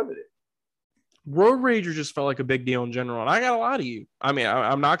where they go with it. Road Rager just felt like a big deal in general. And I got to lie to you. I mean,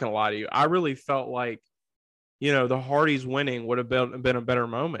 I'm not going to lie to you. I really felt like, the Hardys winning would have been a better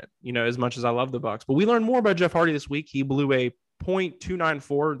moment, as much as I love the Bucks. But we learned more about Jeff Hardy this week. He blew a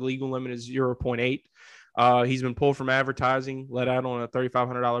 .294. The legal limit is 0.8. He's been pulled from advertising, let out on a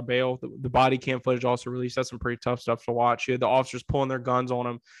 $3,500 bail. The body cam footage also released. That's some pretty tough stuff to watch. You had the officers pulling their guns on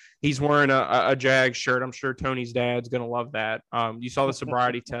him. He's wearing a Jag shirt. I'm sure Tony's dad's going to love that. You saw the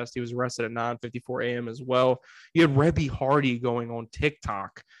sobriety test. He was arrested at 9:54 a.m. as well. You had Rebby Hardy going on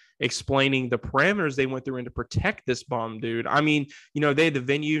TikTok explaining the parameters they went through and to protect this bum, dude. I mean, they had the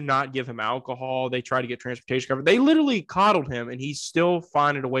venue not give him alcohol. They tried to get transportation covered. They literally coddled him, and he's still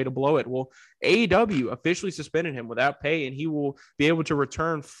finding a way to blow it. Well, AEW officially suspended him without pay, and he will be able to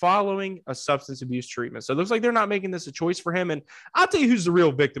return following a substance abuse treatment. So it looks like they're not making this a choice for him. And I'll tell you who's the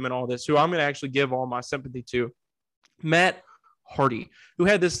real victim in all this, who I'm going to actually give all my sympathy to. Matt Hardy, who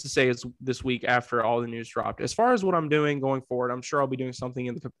had this to say this week after all the news dropped. As far as what I'm doing going forward, I'm sure I'll be doing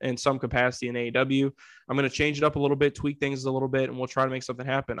something in some capacity in AEW. I'm going to change it up a little bit, tweak things a little bit, and we'll try to make something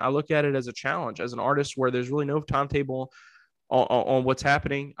happen. I look at it as a challenge, as an artist where there's really no timetable on what's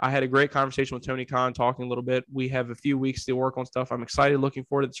happening. I had a great conversation with Tony Khan talking a little bit. We have a few weeks to work on stuff. I'm excited, looking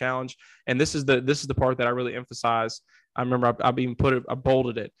forward to the challenge. And this is the part that I really emphasize. I remember I even I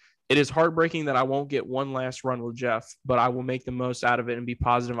bolded it. It is heartbreaking that I won't get one last run with Jeff, but I will make the most out of it and be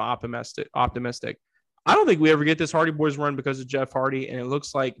positive and optimistic. I don't think we ever get this Hardy Boys run because of Jeff Hardy, and it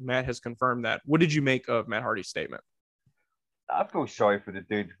looks like Matt has confirmed that. What did you make of Matt Hardy's statement? I feel sorry for the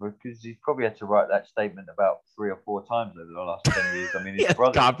dude because he's probably had to write that statement about 3 or 4 times over the last 10 years. I mean, his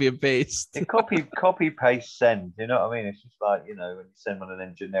brother, copy and paste. copy, paste, send. You know what I mean? It's just like, when you send one of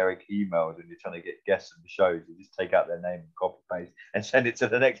them generic emails and you're trying to get guests on the shows, you just take out their name and copy paste and send it to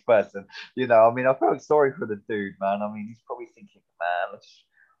the next person. I mean, I feel sorry for the dude, man. I mean, he's probably thinking, man,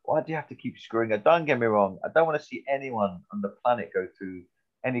 why do you have to keep screwing it? Don't get me wrong. I don't want to see anyone on the planet go through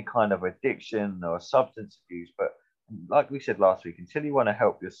any kind of addiction or substance abuse, but like we said last week, until you want to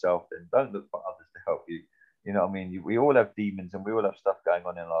help yourself, then don't look for others to help you. You know what I mean? We all have demons and we all have stuff going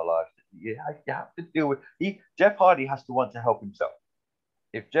on in our lives. You have to deal with. Jeff Hardy has to want to help himself.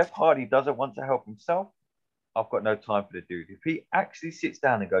 If Jeff Hardy doesn't want to help himself, I've got no time for the dude. If he actually sits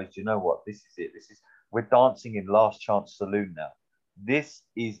down and goes, do you know what? This is it. We're dancing in Last Chance Saloon now. This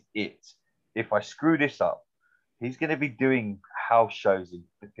is it. If I screw this up, he's going to be doing house shows in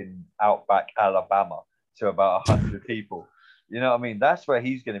flipping Outback, Alabama, to about 100 people. You know what I mean? That's where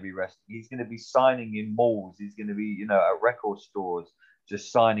he's going to be resting. He's going to be signing in malls. He's going to be, at record stores,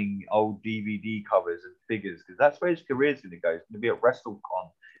 just signing old DVD covers and figures, because that's where his career is going to go. He's going to be at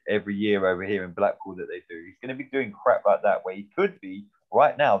WrestleCon every year over here in Blackpool that they do. He's going to be doing crap like that, where he could be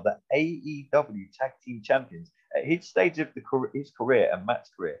right now the AEW Tag Team Champions at his stage of his career and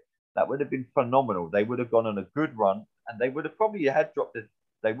Matt's career. That would have been phenomenal. They would have gone on a good run, and they would have probably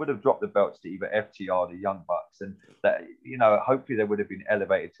they would have dropped the belts to either FTR or the Young Bucks. And that, hopefully they would have been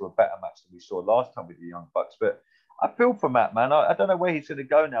elevated to a better match than we saw last time with the Young Bucks. But I feel for Matt, man. I don't know where he's going to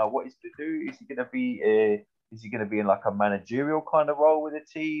go now. What he's going to do? Is he going to be in like a managerial kind of role with a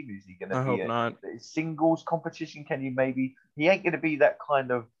team? Is he going to be a singles competition? He ain't going to be that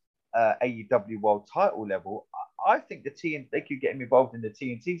kind of AEW world title level. I think they could get him involved in the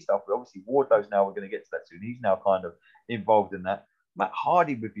TNT stuff. But obviously Wardlow's now, we're going to get to that soon. He's now kind of involved in that. Matt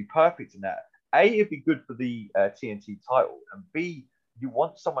Hardy would be perfect in that. A, it'd be good for the TNT title, and B, you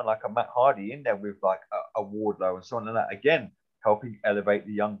want someone like a Matt Hardy in there with like a Wardlow and someone like that, again, helping elevate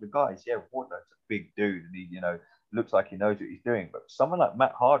the younger guys. Yeah, Wardlow's a big dude, and he, looks like he knows what he's doing. But someone like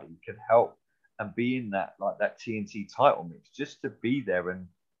Matt Hardy can help and be in that TNT title mix, just to be there and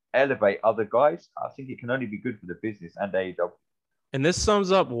elevate other guys. I think it can only be good for the business and AEW. And this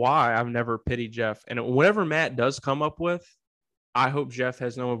sums up why I've never pitied Jeff. And whatever Matt does come up with, I hope Jeff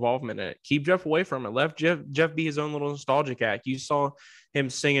has no involvement in it. Keep Jeff away from it. Let Jeff be his own little nostalgic act. You saw him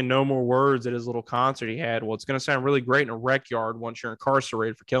singing No More Words at his little concert he had. Well, it's going to sound really great in a rec yard once you're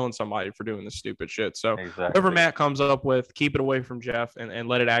incarcerated for killing somebody for doing this stupid shit. So whatever Matt comes up with, keep it away from Jeff and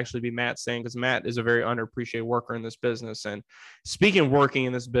let it actually be Matt saying, because Matt is a very underappreciated worker in this business. And speaking of working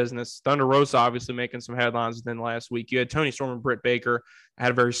in this business, Thunder Rosa obviously making some headlines within last week. You had Tony Storm and Britt Baker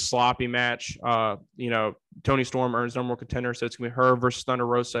had a very sloppy match. Tony Storm earns number one contender, so it's going to be her versus Thunder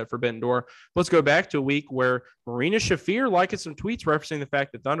Rosa at Forbidden Door. Let's go back to a week where Marina Shafir liked some tweets referencing the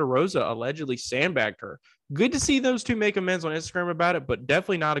fact that Thunder Rosa allegedly sandbagged her. Good to see those two make amends on Instagram about it, but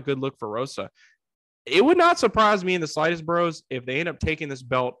definitely not a good look for Rosa. It would not surprise me in the slightest, bros, if they end up taking this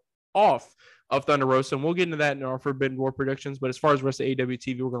belt off of Thunder Rosa, and we'll get into that in our Forbidden Door predictions. But as far as the rest of AEW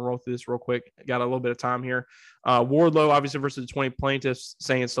TV, we're going to roll through this real quick. Got a little bit of time here. Wardlow, obviously, versus the 20 plaintiffs,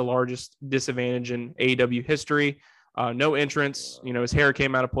 saying it's the largest disadvantage in AEW history. No entrance. His hair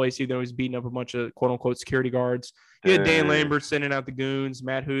came out of place, even though he's beating up a bunch of quote-unquote security guards. You had Dan Lambert sending out the goons,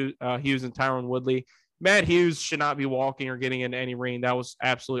 Matt Hughes and Tyron Woodley. Matt Hughes should not be walking or getting into any ring. That was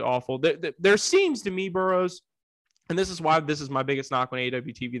absolutely awful. There seems to me, Burrows, and this is why this is my biggest knock on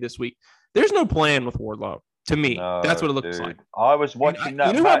AEW TV this week. There's no plan with Wardlow. To me, that's what it looks like. I was watching that.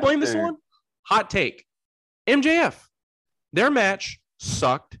 You know who I blame this on? Hot take. MJF. Their match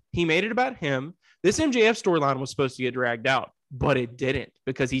sucked. He made it about him. This MJF storyline was supposed to get dragged out, but it didn't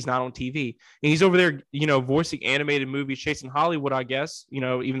because he's not on TV. And he's over there, voicing animated movies, chasing Hollywood, I guess,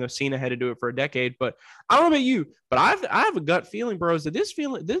 even though Cena had to do it for a decade. But I don't know about you, but I have a gut feeling, bros, that this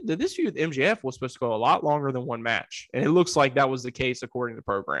feud with MJF was supposed to go a lot longer than one match. And it looks like that was the case according to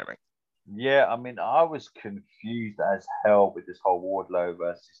programming. Yeah, I mean, I was confused as hell with this whole Wardlow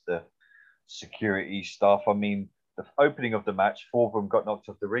versus the security stuff. I mean, the opening of the match, 4 of them got knocked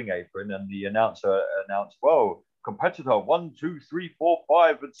off the ring apron, and the announcer announced, "Whoa, competitor 1, 2, 3, 4,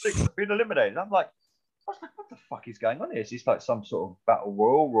 5, and 6 have been eliminated." I'm like, what the fuck is going on here? Is this like some sort of battle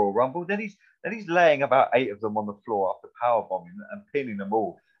royal rumble? Then he's laying about 8 of them on the floor after power bombing and pinning them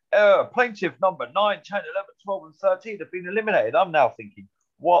all. Plaintiff number 9, 10, 11, 12, and 13 have been eliminated. I'm now thinking,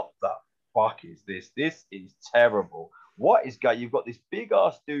 what the fuck is this? This is terrible. What is going? You've got this big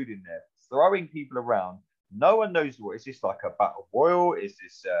ass dude in there throwing people around. No one knows what. Is this like a battle royal? Is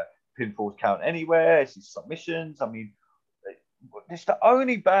this pinfalls count anywhere? Is this submissions? I mean, it's the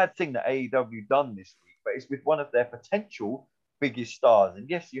only bad thing that AEW done this week, but it's with one of their potential biggest stars. And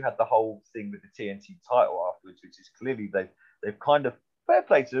yes, you had the whole thing with the TNT title afterwards, which is clearly they've kind of, fair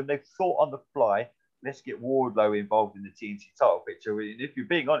play to them, they've thought on the fly, let's get Wardlow involved in the TNT title picture. And if you're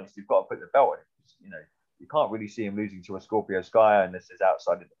being honest, you've got to put the belt on it. You can't really see him losing to a Scorpio Sky unless there's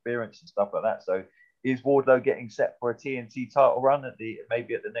outside interference and stuff like that. So is Wardlow getting set for a TNT title run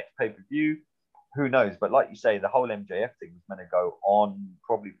maybe at the next pay-per-view? Who knows? But like you say, the whole MJF thing was going to go on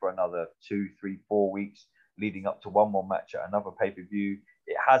probably for another 2, 3, 4 weeks leading up to one more match at another pay-per-view.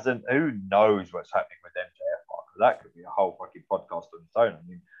 It hasn't. Who knows what's happening with MJF? Mark? That could be a whole fucking podcast on its own. I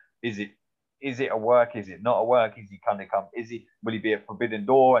mean, is it a work? Is it not a work? Is he kind of come? Will he be at Forbidden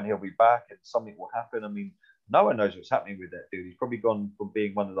Door and he'll be back and something will happen? I mean, no one knows what's happening with that dude. He's probably gone from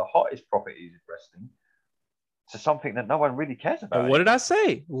being one of the hottest properties of wrestling to something that no one really cares about. And what did I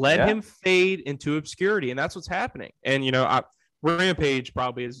say? Let him fade into obscurity, and that's what's happening. And Rampage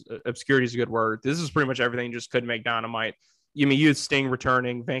probably is obscurity is a good word. This is pretty much everything. Just couldn't make Dynamite. You had Sting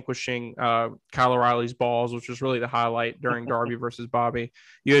returning, vanquishing Kyle O'Reilly's balls, which was really the highlight during Darby versus Bobby.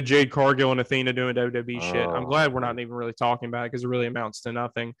 You had Jade Cargill and Athena doing WWE shit. I'm glad we're not even really talking about it because it really amounts to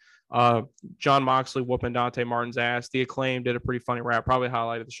nothing. John Moxley whooping Dante Martin's ass. The Acclaim did a pretty funny rap, probably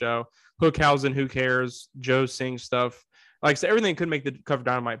highlight of the show. Hookhausen, who cares? Joe Singh stuff. Like I said, everything could make the cover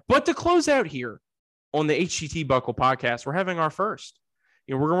Dynamite. But to close out here on the HTT Buckle podcast, we're having our first.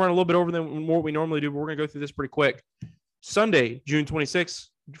 We're going to run a little bit over than what we normally do, but we're going to go through this pretty quick. Sunday, June 26th,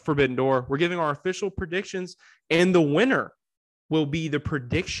 Forbidden Door. We're giving our official predictions, and the winner will be the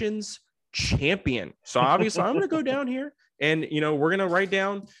predictions champion. So obviously, I'm going to go down here, and we're going to write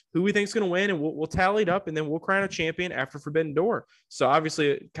down who we think is going to win, and we'll tally it up, and then we'll crown a champion after Forbidden Door. So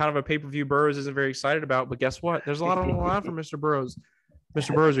obviously, kind of a pay-per-view Burroughs isn't very excited about, but guess what? There's a lot on the line for Mr. Burroughs.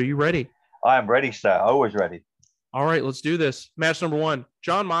 Mr. Burroughs, are you ready? I am ready, sir. Always ready. All right, let's do this. Match number 1,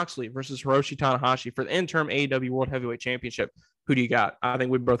 Jon Moxley versus Hiroshi Tanahashi for the interim AEW World Heavyweight Championship. Who do you got? I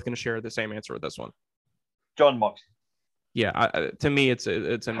think we're both going to share the same answer with this one. Jon Moxley. Yeah, to me, it's a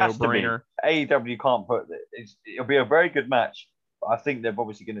no-brainer. AEW can't put it. It'll be a very good match. I think they're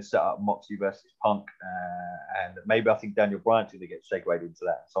obviously going to set up Moxley versus Punk, and maybe I think Daniel Bryan's going to get segued into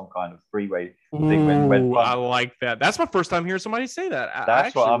that, some kind of three-way thing. When Punk, I like that. That's my first time hearing somebody say that. I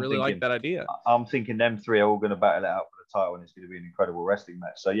actually really like that idea. I'm thinking them three are all going to battle it out for the title, and it's going to be an incredible wrestling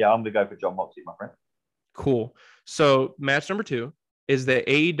match. So, yeah, I'm going to go for Jon Moxley, my friend. Cool. So, match number 2 is the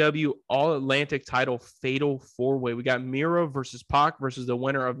AEW All Atlantic title fatal 4-way. We got Miro versus Pac versus the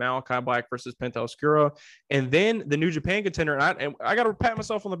winner of Malachi Black versus Penta Oscuro. And then the New Japan contender. And I got to pat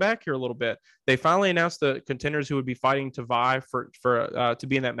myself on the back here a little bit. They finally announced the contenders who would be fighting to vie for to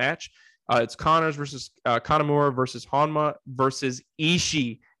be in that match. It's Connors versus Kanemaru versus Honma versus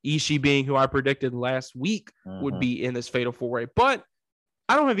Ishii. Ishii being who I predicted last week would be in this fatal 4-way. But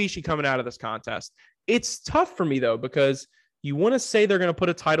I don't have Ishii coming out of this contest. It's tough for me, though, because you want to say they're going to put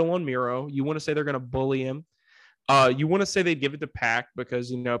a title on Miro. You want to say they're going to bully him. You want to say they'd give it to Pac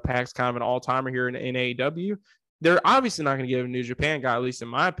because, Pac's kind of an all-timer here in AEW. They're obviously not going to give a New Japan guy, at least in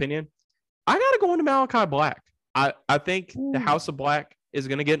my opinion. I got to go into Malachi Black. I think the House of Black is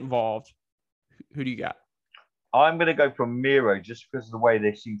going to get involved. Who do you got? I'm going to go for Miro just because of the way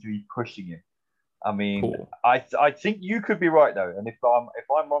they seem to be pushing him. I mean, cool. I think you could be right, though. And if I'm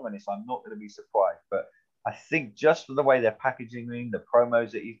wrong on this, I'm not going to be surprised. But I think just for the way they're packaging him, the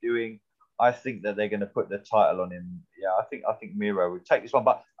promos that he's doing, I think that they're going to put the title on him. Yeah, I think Miro would take this one,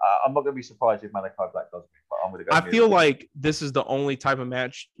 but I'm not going to be surprised if Malachi Black does. But I'm going to go. I feel like this is the only type of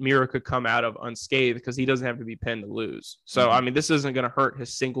match Miro could come out of unscathed because he doesn't have to be pinned to lose. So I mean, this isn't going to hurt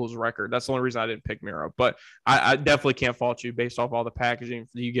his singles record. That's the only reason I didn't pick Miro. But I definitely can't fault you based off all the packaging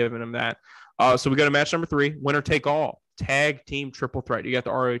for you giving him that. So we go to match number 3, winner take all. Tag team triple threat. You got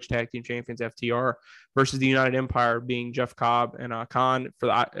the ROH tag team champions FTR versus the United Empire being Jeff Cobb and Khan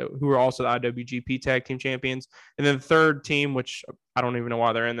who are also the IWGP tag team champions. And then the third team, which I don't even know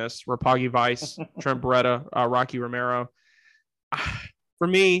why they're in this, Roppongi Vice, Trent Beretta, Rocky Romero. For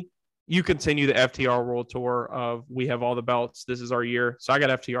me, you continue the FTR World Tour of we have all the belts. This is our year. So I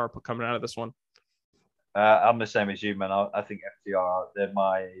got FTR coming out of this one. I'm the same as you, man. I think FTR,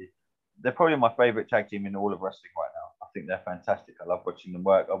 they're probably my favorite tag team in all of wrestling right now. I think they're fantastic. I love watching them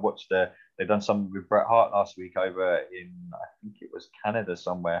work. They've done something with Bret Hart last week over in, I think it was Canada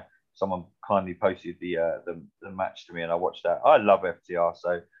somewhere. Someone kindly posted the match to me and I watched that. I love FTR.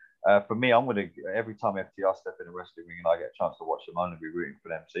 So for me, every time FTR step in a wrestling ring and I get a chance to watch them, I'm going to be rooting for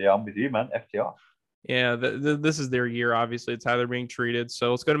them. So yeah, I'm with you, man. FTR. Yeah, this is their year. Obviously, it's how they're being treated.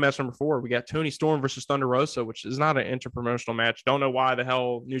 So let's go to match number 4. We got Tony Storm versus Thunder Rosa, which is not an interpromotional match. Don't know why the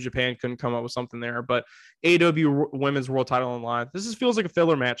hell New Japan couldn't come up with something there. But AEW Women's World Title on line. This feels like a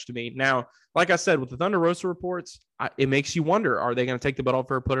filler match to me. Now, like I said, with the Thunder Rosa reports, it makes you wonder: are they going to take the belt off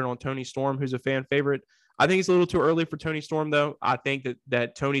her, put it on Tony Storm, who's a fan favorite? I think it's a little too early for Tony Storm, though. I think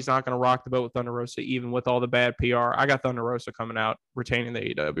that Tony's not going to rock the boat with Thunder Rosa, even with all the bad PR. I got Thunder Rosa coming out, retaining the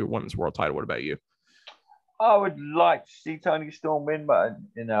AEW Women's World Title. What about you? I would like to see Tony Storm win, but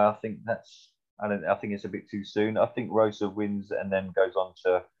I think I think it's a bit too soon. I think Rosa wins and then goes on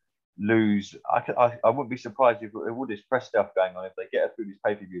to lose. I wouldn't be surprised if all this press stuff going on, if they get her through this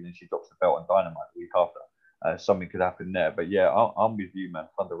pay-per-view and then she drops the belt on Dynamite the week after, something could happen there. But yeah, I'm with you, man.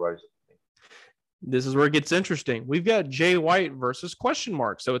 Thunder Rosa. This is where it gets interesting. We've got Jay White versus question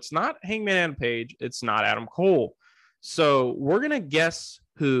mark. So it's not Hangman Adam Page. It's not Adam Cole. So we're going to guess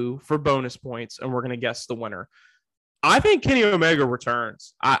who for bonus points, and we're going to guess the winner. I think Kenny Omega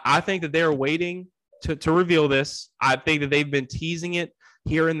returns. I think that they're waiting to reveal this. I think that they've been teasing it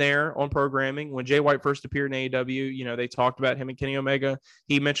here and there on programming. When Jay White first appeared in AEW, they talked about him and Kenny Omega.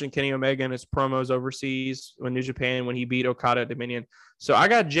 He mentioned Kenny Omega in his promos overseas when New Japan, when he beat Okada at Dominion. So I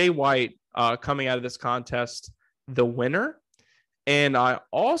got Jay White coming out of this contest, the winner. And I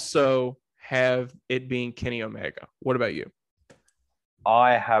also have it being Kenny Omega. What about you?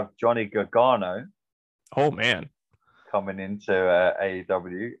 I have Johnny Gargano. Oh, man. Coming into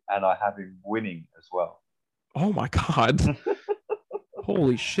AEW, and I have him winning as well. Oh, my God.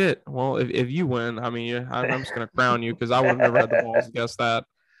 Holy shit. Well, if you win, I mean, I'm just going to crown you because I would have never had the balls to guess that.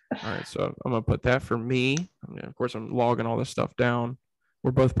 All right, so I'm going to put that for me. I mean, of course, I'm logging all this stuff down. We're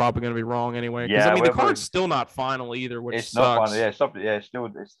both probably going to be wrong anyway. Because, I mean, the card's still not final either, which it's sucks. Not final. Yeah, it's still.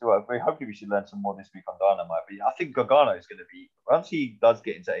 Hopefully, we should learn some more this week on Dynamite. But I think Gargano is going to be, once he does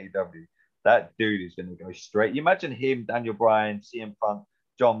get into AEW, that dude is going to go straight. You imagine him, Daniel Bryan, CM Punk,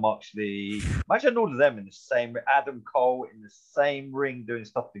 John Moxley. Imagine all of them in the same, Adam Cole in the same ring doing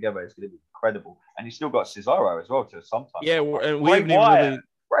stuff together. It's going to be incredible. And you still got Cesaro as well to sometimes. Yeah, and we haven't even really.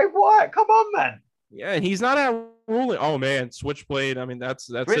 Bray Wyatt, come on, man. Yeah, and he's not out ruling. Oh man, Switchblade. I mean, that's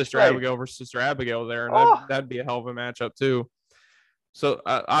Sister Abigail versus Sister Abigail there, and that'd be a hell of a matchup too. So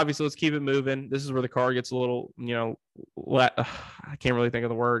obviously, let's keep it moving. This is where the card gets a little, I can't really think of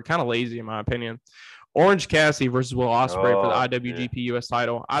the word. Kind of lazy, in my opinion. Orange Cassidy versus Will Ospreay for the IWGP US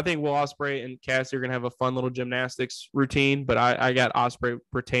title. I think Will Ospreay and Cassidy are gonna have a fun little gymnastics routine, but I got Ospreay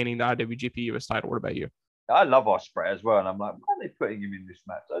retaining the IWGP US title. What about you? I love Ospreay as well, and I'm like, why are they putting him in this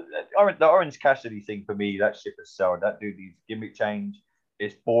match? The Orange Cassidy thing for me, that ship has sailed. That dude needs gimmick change.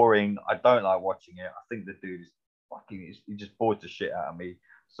 It's boring. I don't like watching it. I think the dude is fucking. He just bores the shit out of me.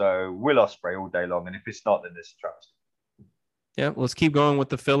 So Will Ospreay all day long, and if it's not, then it's trust. Yeah, let's keep going with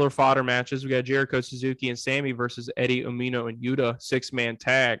the filler fodder matches. We got Jericho Suzuki and Sammy versus Eddie Umino and Yuta 6-man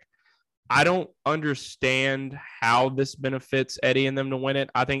tag. I don't understand how this benefits Eddie and them to win it.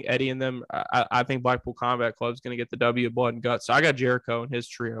 I think Eddie and them, I think Blackpool Combat Club is going to get the W, blood and guts. So I got Jericho and his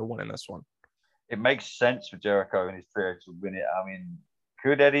trio winning this one. It makes sense for Jericho and his trio to win it. I mean,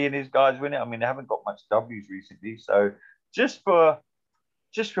 could Eddie and his guys win it? I mean, they haven't got much W's recently. So just for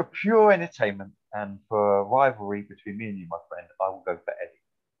pure entertainment and for rivalry between me and you, my friend, I will go for Eddie.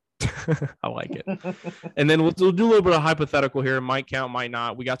 I like it. And then we'll do a little bit of hypothetical here. Might count, might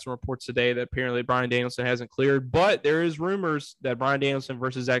not. We got some reports today that apparently Bryan Danielson hasn't cleared, but there is rumors that Bryan Danielson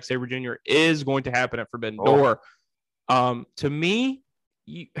versus Zack Sabre Jr. is going to happen at Forbidden Door. To me,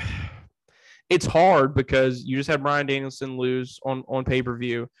 it's hard because you just had Bryan Danielson lose on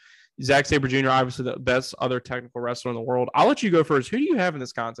pay-per-view. Zack Sabre Jr., obviously the best other technical wrestler in the world. I'll let you go first. Who do you have in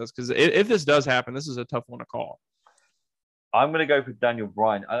this contest? Because if this does happen, this is a tough one to call. I'm going to go for Daniel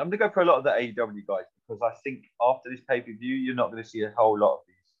Bryan. I'm going to go for a lot of the AEW guys because I think after this pay-per-view, you're not going to see a whole lot of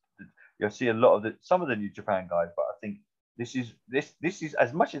these. You'll see a lot of some of the New Japan guys, but I think this is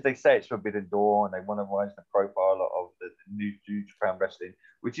as much as they say it's Forbidden Door and they want to rise the profile of the New Japan wrestling,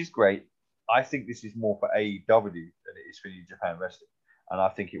 which is great. I think this is more for AEW than it is for New Japan wrestling, and I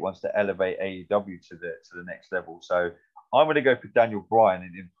think it wants to elevate AEW to the next level. So I'm going to go for Daniel Bryan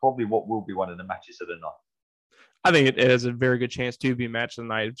in probably what will be one of the matches of the night. I think it has a very good chance to be match of the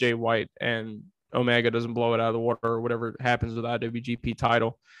night if Jay White and Omega doesn't blow it out of the water or whatever happens with the IWGP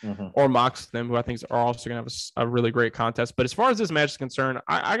title, or Mox them, who I think are also going to have a really great contest. But as far as this match is concerned,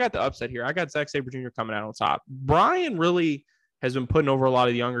 I got the upset here. I got Zack Sabre Jr. coming out on top. Bryan really has been putting over a lot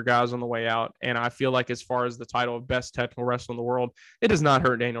of the younger guys on the way out, and I feel like as far as the title of best technical wrestler in the world, it does not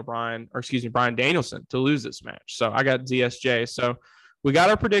hurt Bryan Danielson to lose this match. So I got ZSJ. So we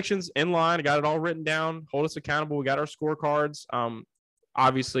got our predictions in line. I got it all written down. Hold us accountable. We got our scorecards.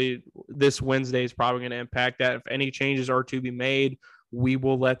 Obviously, this Wednesday is probably going to impact that. If any changes are to be made, we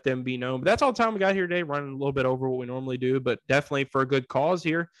will let them be known. But that's all the time we got here today, running a little bit over what we normally do, but definitely for a good cause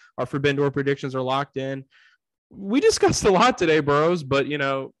here. Our Forbidden Door predictions are locked in. We discussed a lot today, bros, but,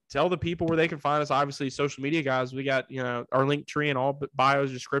 tell the people where they can find us. Obviously, social media guys, we got, our link tree and all bios,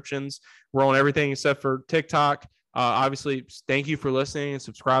 descriptions. We're on everything except for TikTok. Obviously, thank you for listening and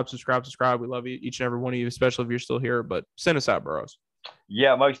subscribe. We love you, each and every one of you, especially if you're still here. But send us out, bros.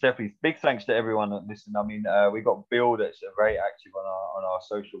 Yeah, most definitely. Big thanks to everyone that listened. I mean, we got Bill that's very active on our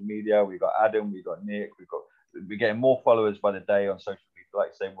social media. We got Adam, we got Nick, we're getting more followers by the day on social media.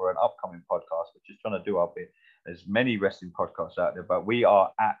 Like I say, we're an upcoming podcast. We're just trying to do our bit. There's many wrestling podcasts out there, but we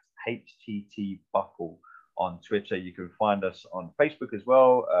are at HTT Buckle on Twitter. You can find us on Facebook as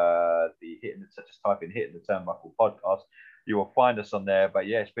well. Just type in Hitting the Turnbuckle podcast. You will find us on there. But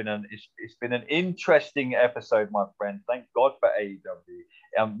yeah, it's been an interesting episode, my friend. Thank God for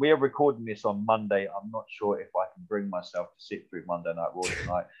AEW. We are recording this on Monday. I'm not sure if I can bring myself to sit through Monday Night Raw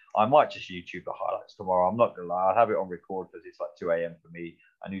tonight. I might just YouTube the highlights tomorrow. I'm not gonna lie. I'll have it on record because it's like 2 a.m. for me.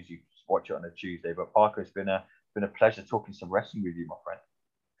 I usually watch it on a Tuesday. But Parker, it's been a pleasure talking some wrestling with you, my friend.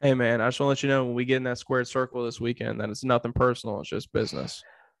 Hey, man, I just want to let you know when we get in that squared circle this weekend that it's nothing personal. It's just business.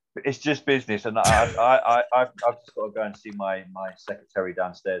 It's just business. And I've just got to go and see my secretary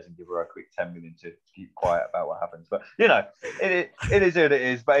downstairs and give her a quick 10 minutes to keep quiet about what happens. But, it is what it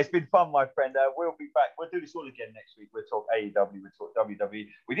is. But it's been fun, my friend. We'll be back. We'll do this all again next week. We'll talk AEW. We'll talk WWE.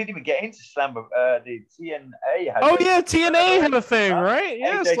 We didn't even get into Slam. The TNA. TNA had a thing, right?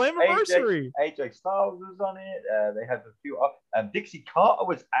 Yeah, Slammiversary. AJ Styles was on it. They had a few. Dixie Carter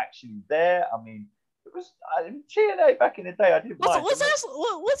was actually there. I mean, it was TNA back in the day. I didn't mind. Let's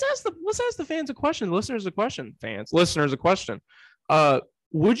ask the fans a question. Listeners a question.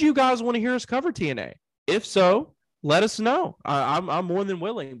 Would you guys want to hear us cover TNA? If so, let us know. I'm more than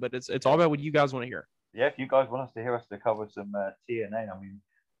willing, but it's all about what you guys want to hear. Yeah, if you guys want us to hear us to cover some TNA, I mean,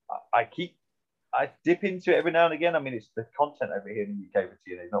 I dip into it every now and again. I mean, it's the content over here in the UK for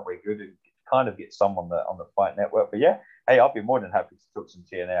TNA is not very good. It kind of gets some on the Fight Network, but yeah. Hey, I'll be more than happy to talk some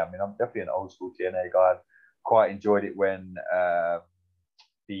TNA. I mean, I'm definitely an old school TNA guy. I've quite enjoyed it when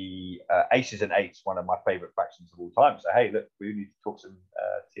the Aces and Eights, one of my favorite factions of all time. So, hey, look, we need to talk some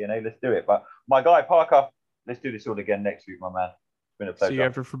TNA. Let's do it. But my guy, Parker, let's do this all again next week, my man. It's been a pleasure. See you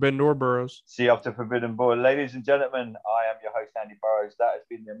after Forbidden Door, Burrows. See you after Forbidden Door. Ladies and gentlemen, I am your host, Andy Burrows. That has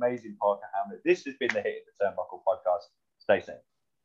been the amazing Parker Hamlet. This has been the Hit of the Turnbuckle podcast. Stay safe.